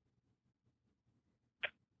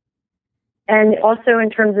 And also in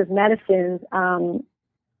terms of medicines, I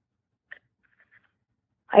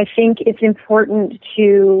think it's important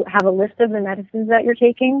to have a list of the medicines that you're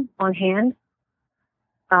taking on hand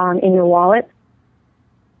in your wallet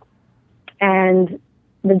and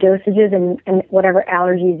the dosages and whatever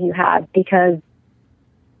allergies you have, because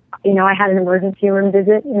I had an emergency room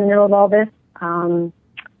visit in the middle of all this,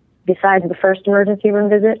 besides the first emergency room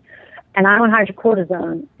visit, and I'm on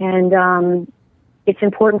hydrocortisone, and it's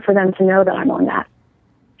important for them to know that I'm on that.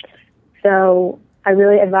 So I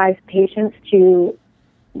really advise patients to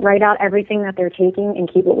write out everything that they're taking and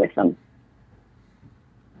keep it with them.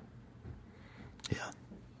 Yeah.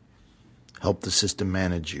 Help the system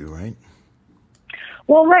manage you, right?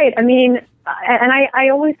 Well, right. I mean, and I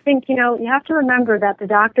always think, you have to remember that the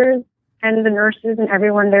doctors and the nurses and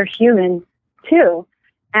everyone, they're human too.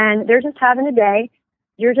 And they're just having a day.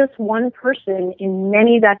 You're just one person in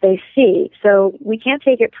many that they see. So we can't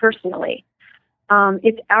take it personally.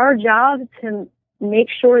 It's our job to make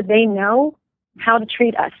sure they know how to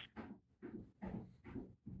treat us.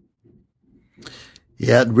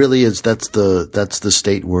 Yeah, it really is. That's the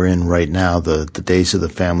state we're in right now. The days of the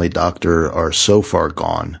family doctor are so far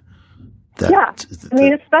gone. Yeah. I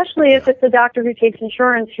mean, especially if it's a doctor who takes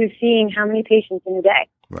insurance who's seeing how many patients in a day.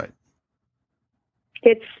 Right.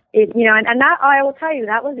 And that, I will tell you,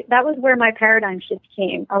 that was where my paradigm shift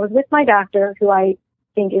came. I was with my doctor, who I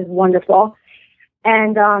think is wonderful.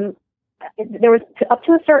 And, there was up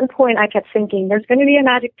to a certain point, I kept thinking, there's going to be a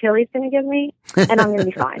magic pill he's going to give me, and I'm going to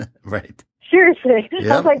be fine. Right. Seriously.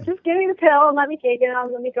 Yep. I was like, just give me the pill and let me take it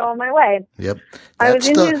and let me go on my way. Yep.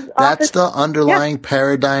 That's the underlying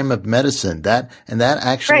paradigm of medicine. That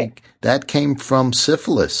came from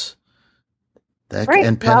syphilis.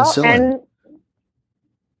 And penicillin. Well,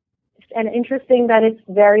 and interesting that it's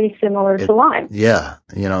very similar to Lyme. Yeah.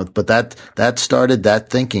 But that started that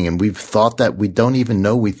thinking, and we've thought that we don't even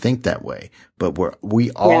know we think that way, but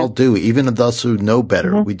we all do. Even those who know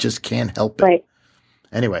better, we just can't help it. Right.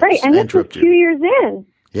 Anyway, right, and this was 2 years in.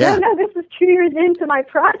 Yeah. No, this was 2 years into my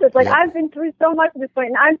process. Like, I've been through so much at this point,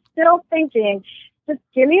 and I'm still thinking, just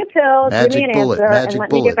give me a pill, give me an answer, and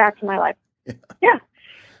let me get back to my life. Yeah.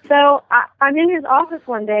 So I'm in his office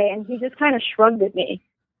one day, and he just kind of shrugged at me.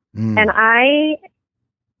 And I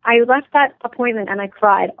left that appointment, and I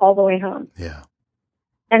cried all the way home. Yeah.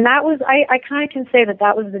 And that was, I kind of can say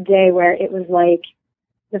that was the day where it was like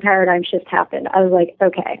the paradigm shift happened. I was like,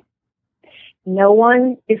 okay. No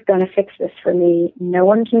one is going to fix this for me. No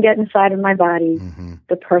one can get inside of my body. Mm-hmm.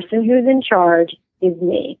 The person who's in charge is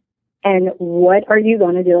me. And what are you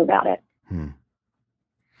going to do about it? And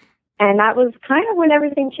that was kind of when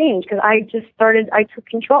everything changed, because I took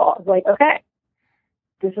control. I was like, okay,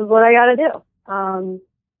 this is what I got to do.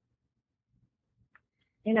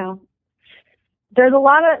 There's a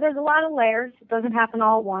lot of layers. It doesn't happen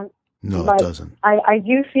all at once. No, it doesn't. I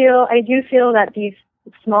do feel that these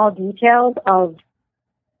small details of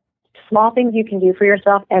small things you can do for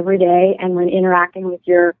yourself every day and when interacting with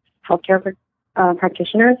your healthcare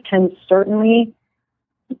practitioners can certainly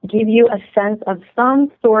give you a sense of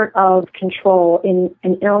some sort of control in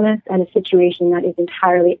an illness and a situation that is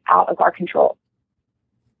entirely out of our control.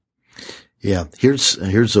 Yeah, here's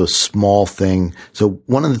a small thing. So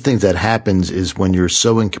one of the things that happens is when you're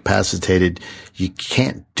so incapacitated, you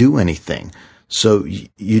can't do anything. So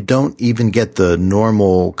you don't even get the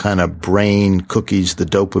normal kind of brain cookies, the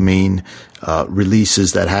dopamine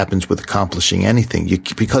releases that happens with accomplishing anything,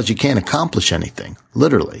 because you can't accomplish anything,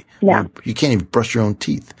 literally. Yeah. You can't even brush your own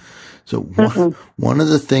teeth. So one of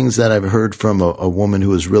the things that I've heard from a woman who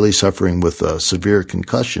was really suffering with a severe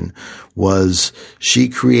concussion was she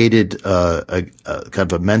created a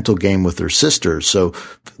kind of a mental game with her sister. So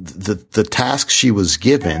the task she was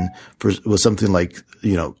given was something like,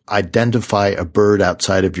 identify a bird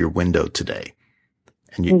outside of your window today.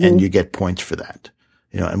 And you get points for that.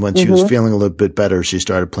 And when she was feeling a little bit better, she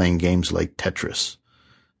started playing games like Tetris.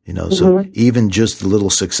 So even just the little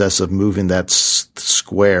success of moving that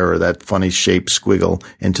square or that funny shaped squiggle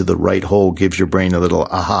into the right hole gives your brain a little,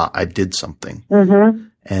 aha, I did something.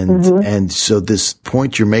 And so this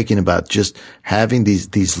point you're making about just having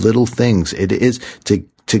these little things, it is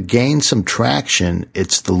to gain some traction.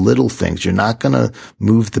 It's the little things. You're not going to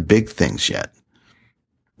move the big things yet.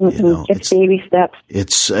 It's baby steps.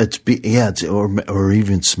 Or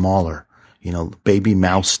even smaller, baby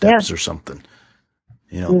mouse steps or something.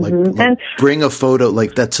 Like bring a photo,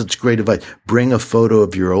 like that's such great advice. Bring a photo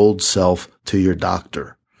of your old self to your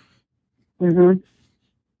doctor.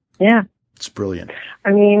 Yeah. It's brilliant.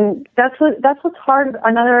 I mean, that's what's hard.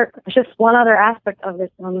 Just one other aspect of this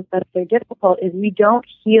one that's so difficult is we don't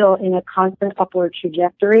heal in a constant upward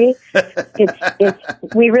trajectory.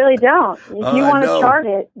 We really don't. If you want to chart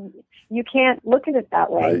it, you can't look at it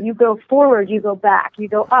that way. Right. You go forward, you go back, you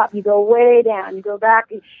go up, you go way down, you go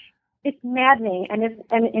back. It's maddening. And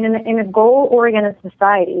in a goal-oriented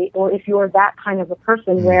society, or if you're that kind of a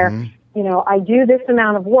person where, I do this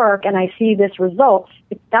amount of work and I see this result,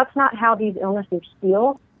 that's not how these illnesses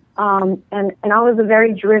heal. And I was a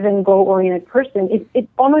very driven, goal-oriented person. It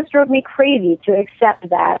almost drove me crazy to accept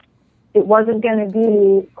that it wasn't going to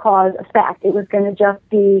be cause-effect. It was going to just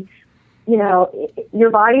be, your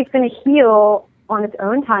body's going to heal on its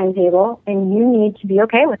own timetable, and you need to be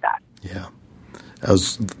okay with that. Yeah.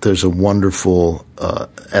 There's a wonderful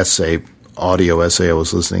audio essay I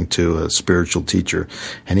was listening to, a spiritual teacher,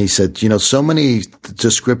 and he said, so many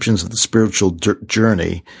descriptions of the spiritual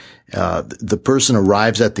journey, the person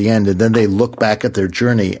arrives at the end and then they look back at their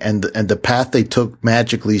journey and the path they took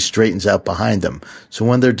magically straightens out behind them. So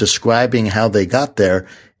when they're describing how they got there,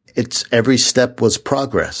 it's every step was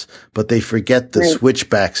progress, but they forget the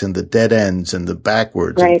switchbacks and the dead ends and the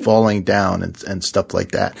backwards and falling down and stuff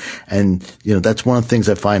like that. And, that's one of the things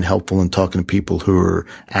I find helpful in talking to people who are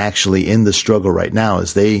actually in the struggle right now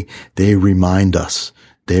is they remind us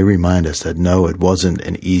that no, it wasn't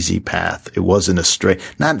an easy path. It wasn't a straight,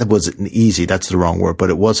 not that it wasn't easy. That's the wrong word, but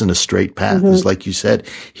it wasn't a straight path. It's like you said,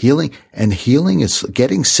 healing is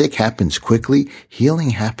getting sick happens quickly. Healing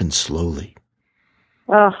happens slowly.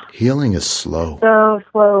 Healing is slow. So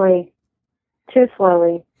slowly. Too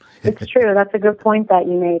slowly. It's true. That's a good point that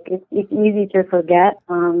you make. It's easy to forget.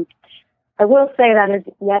 I will say that is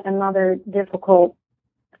yet another difficult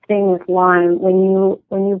thing with Lyme. When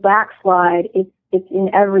you backslide, it's in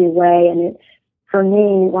every way. And for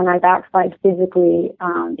me, when I backslide physically,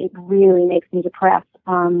 it really makes me depressed.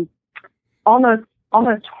 Almost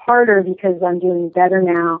harder because I'm doing better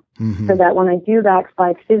now. So that when I do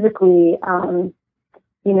backslide physically,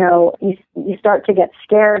 you start to get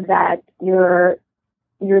scared that you're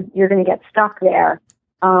going to get stuck there.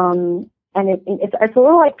 And it's a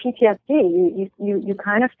little like PTSD. You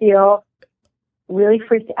kind of feel really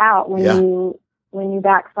freaked out when you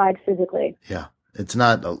backslide physically. Yeah. It's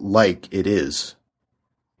not like it is.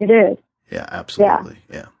 It is. Yeah, absolutely.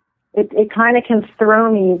 Yeah. It kind of can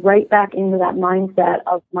throw me right back into that mindset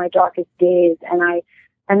of my darkest days.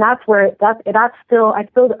 And that's where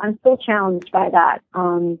I'm still challenged by that.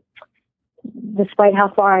 Despite how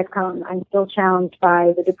far I've come, I'm still challenged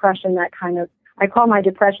by the depression that I call my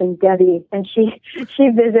depression Debbie, and she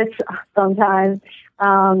visits sometimes,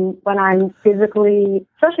 when I'm physically,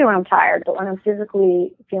 especially when I'm tired, but when I'm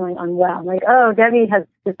physically feeling unwell. I'm like, oh, Debbie has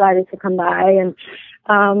decided to come by, and,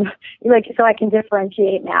 so I can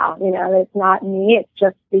differentiate now, it's not me, it's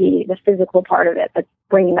just the physical part of it that's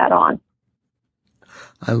bringing that on.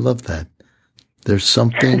 I love that. There's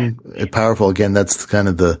something powerful. Again, that's kind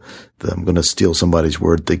of I'm going to steal somebody's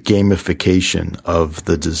word. The gamification of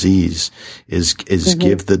the disease is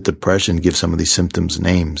give the depression, give some of these symptoms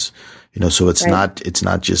names. So it's not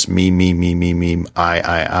just me,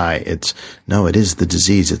 I. It is the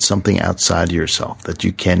disease. It's something outside of yourself that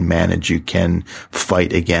you can manage, you can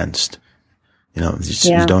fight against.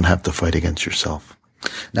 You don't have to fight against yourself.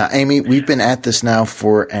 Now, Amy, we've been at this now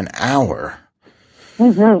for an hour.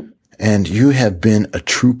 And you have been a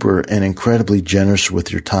trooper and incredibly generous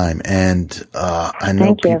with your time. And I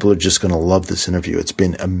know people are just going to love this interview. It's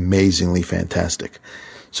been amazingly fantastic.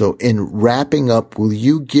 So in wrapping up, will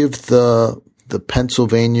you give the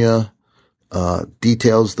Pennsylvania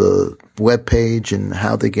details, the webpage and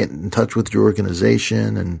how they get in touch with your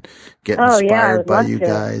organization and get inspired by you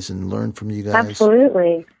guys and learn from you guys?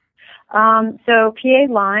 Absolutely. So PA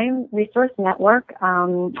Lyme Resource Network,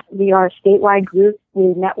 we are a statewide group. We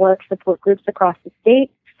network support groups across the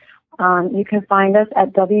state. You can find us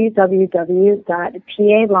at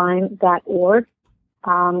www.palyme.org.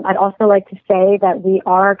 I'd also like to say that we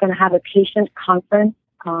are going to have a patient conference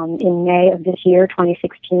in May of this year,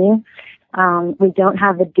 2016. We don't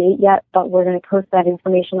have the date yet, but we're going to post that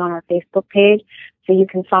information on our Facebook page. So you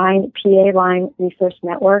can find PA Lyme Resource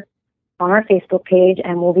Network on our Facebook page,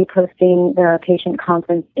 and we'll be posting the patient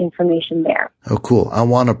conference information there. Oh, cool. I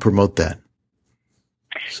want to promote that.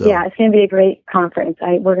 So. Yeah, it's going to be a great conference.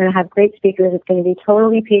 We're going to have great speakers. It's going to be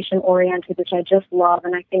totally patient-oriented, which I just love,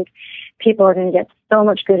 and I think people are going to get so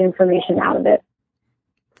much good information out of it.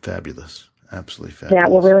 Fabulous. Absolutely fabulous. Yeah,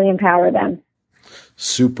 we'll really empower them.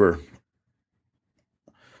 Super.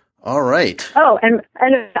 All right. Oh, and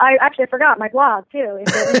I actually forgot my blog, too,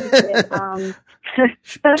 if you're interested.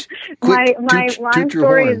 My Lyme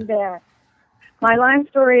story is there. My Lyme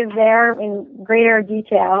story is there in greater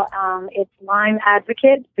detail. It's Lyme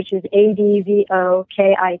Advocate, which is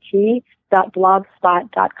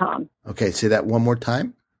ADVOKIT.blogspot.com. Okay, say that one more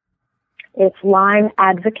time. It's Lyme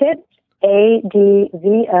Advocate,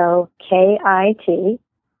 ADVOKIT,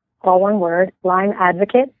 all one word,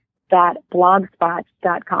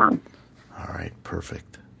 lymeadvocate.blogspot.com. All right,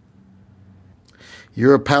 perfect.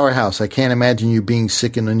 You're a powerhouse. I can't imagine you being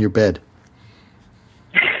sick and in your bed.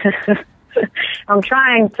 I'm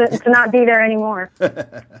trying to not be there anymore.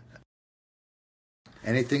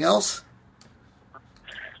 Anything else?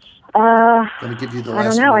 Going to give you the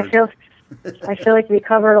last I don't know. word. I feel like we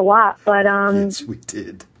covered a lot, but yes, we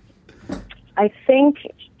did. I think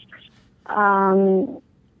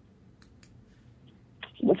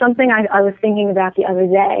something I was thinking about the other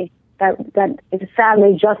day that it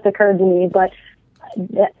sadly just occurred to me, but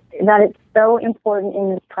that it's so important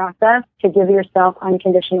in this process to give yourself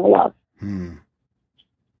unconditional love.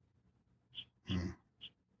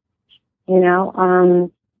 You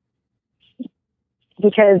know,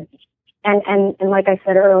 because, and like I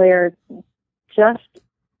said earlier, just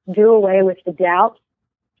do away with the doubt,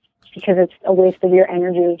 because it's a waste of your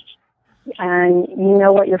energy, and you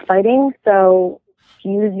know what you're fighting. So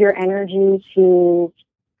use your energy to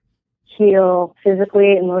heal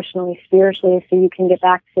physically, emotionally, spiritually, so you can get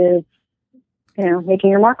back to, you know,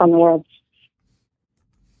 making your mark on the world.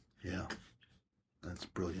 Yeah, that's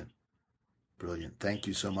brilliant. Brilliant. Thank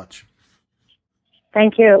you so much.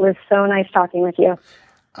 Thank you. It was so nice talking with you.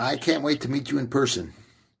 I can't wait to meet you in person.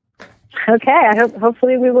 Okay.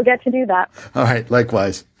 Hopefully we will get to do that. All right.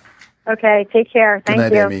 Likewise. Okay. Take care. Thank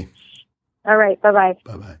Good night, you. Amy. All right. Bye-bye.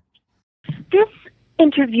 Bye-bye. This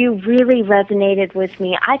interview really resonated with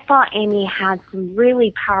me. I thought Amy had some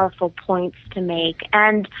really powerful points to make.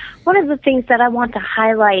 And one of the things that I want to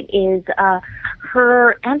highlight is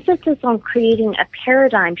her emphasis on creating a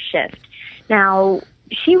paradigm shift. Now,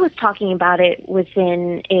 she was talking about it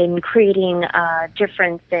in creating a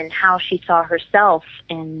difference in how she saw herself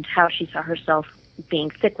and how she saw herself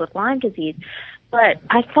being sick with Lyme disease. But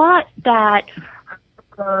I thought that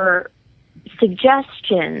her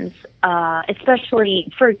suggestions,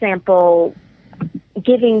 especially, for example,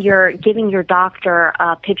 giving your doctor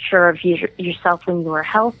a picture of yourself when you were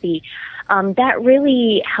healthy, that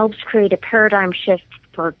really helps create a paradigm shift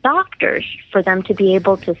for doctors, for them to be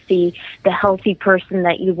able to see the healthy person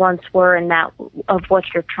that you once were and that of what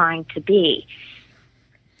you're trying to be.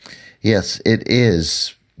 Yes, it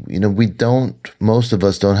is. You know, most of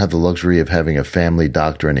us don't have the luxury of having a family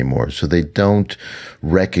doctor anymore. So they don't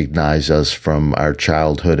recognize us from our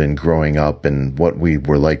childhood and growing up and what we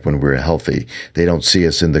were like when we were healthy. They don't see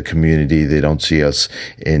us in the community. They don't see us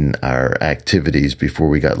in our activities before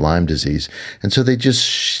we got Lyme disease. And so they just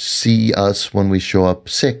see us when we show up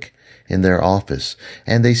sick in their office,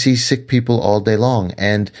 and they see sick people all day long.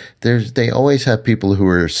 And they always have people who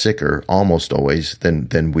are sicker, almost always,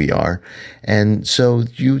 than we are. And so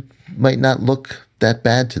you might not look that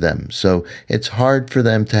bad to them. So it's hard for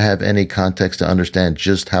them to have any context to understand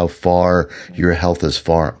just how far your health has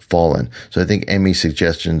fallen. So I think Amy's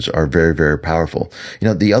suggestions are very, very powerful. You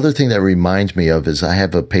know, the other thing that reminds me of is I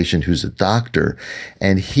have a patient who's a doctor,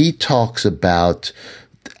 and he talks about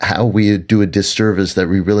how we do a disservice, that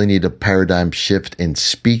we really need a paradigm shift in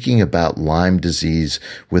speaking about Lyme disease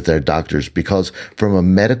with our doctors, because from a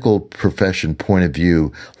medical profession point of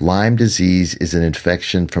view, Lyme disease is an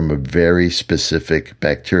infection from a very specific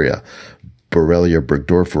bacteria, Borrelia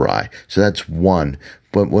burgdorferi. So that's one.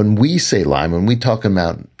 But when we say Lyme, when we talk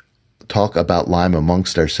talk about Lyme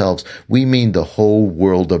amongst ourselves, we mean the whole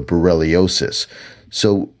world of borreliosis.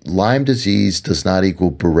 So Lyme disease does not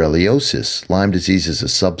equal borreliosis. Lyme disease is a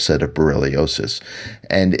subset of borreliosis.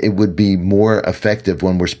 And it would be more effective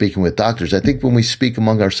when we're speaking with doctors. I think when we speak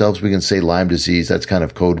among ourselves, we can say Lyme disease. That's kind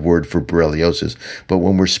of code word for borreliosis. But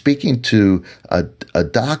when we're speaking to a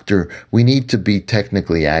doctor, we need to be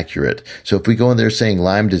technically accurate. So if we go in there saying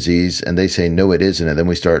Lyme disease and they say, no, it isn't, and then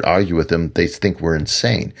we start arguing with them, they think we're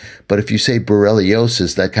insane. But if you say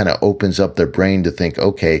borreliosis, that kind of opens up their brain to think,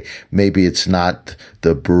 okay, maybe it's not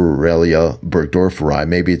the Borrelia burgdorferi.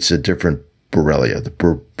 Maybe it's a different Borrelia, the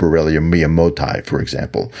Borrelia miyamotoi, for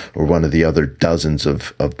example, or one of the other dozens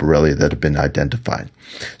of Borrelia that have been identified.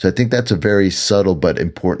 So I think that's a very subtle but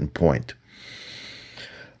important point.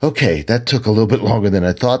 Okay, that took a little bit longer than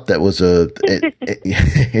I thought. That was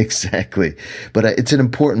exactly, but it's an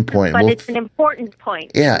important point. But it's an important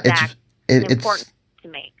point. Yeah, it's important to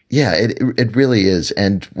make. Yeah, it really is,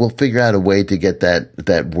 and we'll figure out a way to get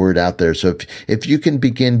that word out there. So if you can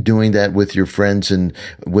begin doing that with your friends and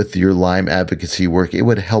with your Lyme advocacy work, it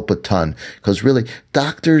would help a ton. Because really,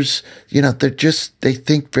 doctors, they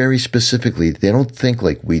think very specifically. They don't think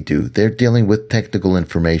like we do. They're dealing with technical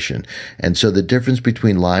information, and so the difference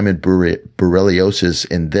between Lyme and borreliosis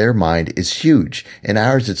in their mind is huge. In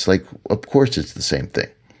ours, it's like, of course, it's the same thing.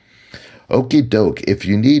 Okie doke. If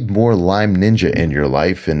you need more Lyme Ninja in your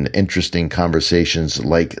life and interesting conversations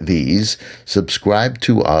like these, subscribe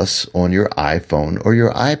to us on your iPhone or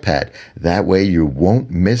your iPad. That way you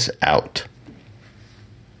won't miss out.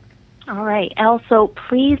 All right. Also,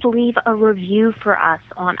 please leave a review for us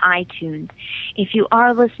on iTunes. If you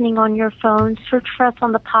are listening on your phone, search for us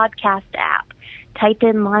on the podcast app. Type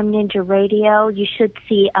in Lyme Ninja Radio. You should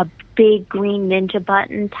see a big green ninja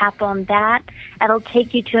button. Tap on that. It'll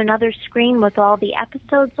take you to another screen with all the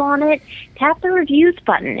episodes on it. Tap the reviews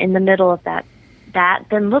button in the middle of that.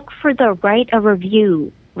 Then look for the write a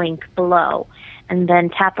review link below. And then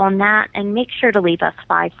tap on that and make sure to leave us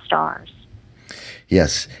 5 stars.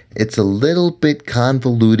 Yes, it's a little bit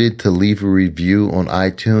convoluted to leave a review on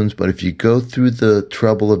iTunes, but if you go through the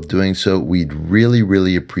trouble of doing so, we'd really,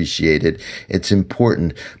 really appreciate it. It's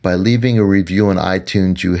important. By leaving a review on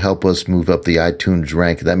iTunes, you help us move up the iTunes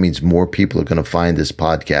rank. That means more people are going to find this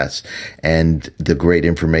podcast and the great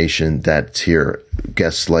information that's here.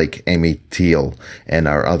 Guests like Amy Teal and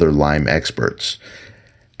our other Lyme experts.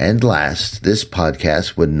 And last, this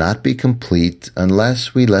podcast would not be complete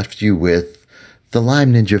unless we left you with the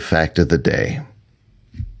Lyme Ninja fact of the day.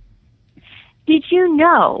 Did you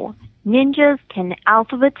know ninjas can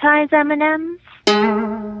alphabetize M&Ms?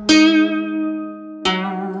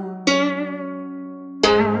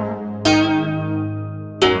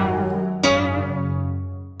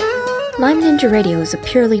 Lyme Ninja Radio is a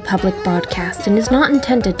purely public broadcast and is not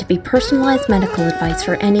intended to be personalized medical advice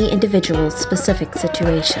for any individual's specific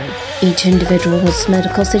situation. Each individual's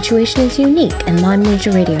medical situation is unique, and Lyme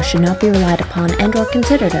Ninja Radio should not be relied upon and or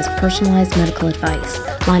considered as personalized medical advice.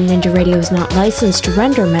 Lyme Ninja Radio is not licensed to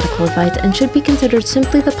render medical advice and should be considered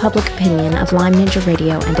simply the public opinion of Lyme Ninja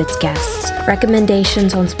Radio and its guests.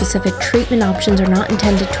 Recommendations on specific treatment options are not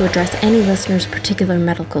intended to address any listener's particular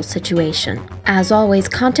medical situation. As always,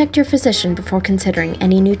 contact your physician before considering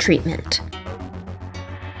any new treatment.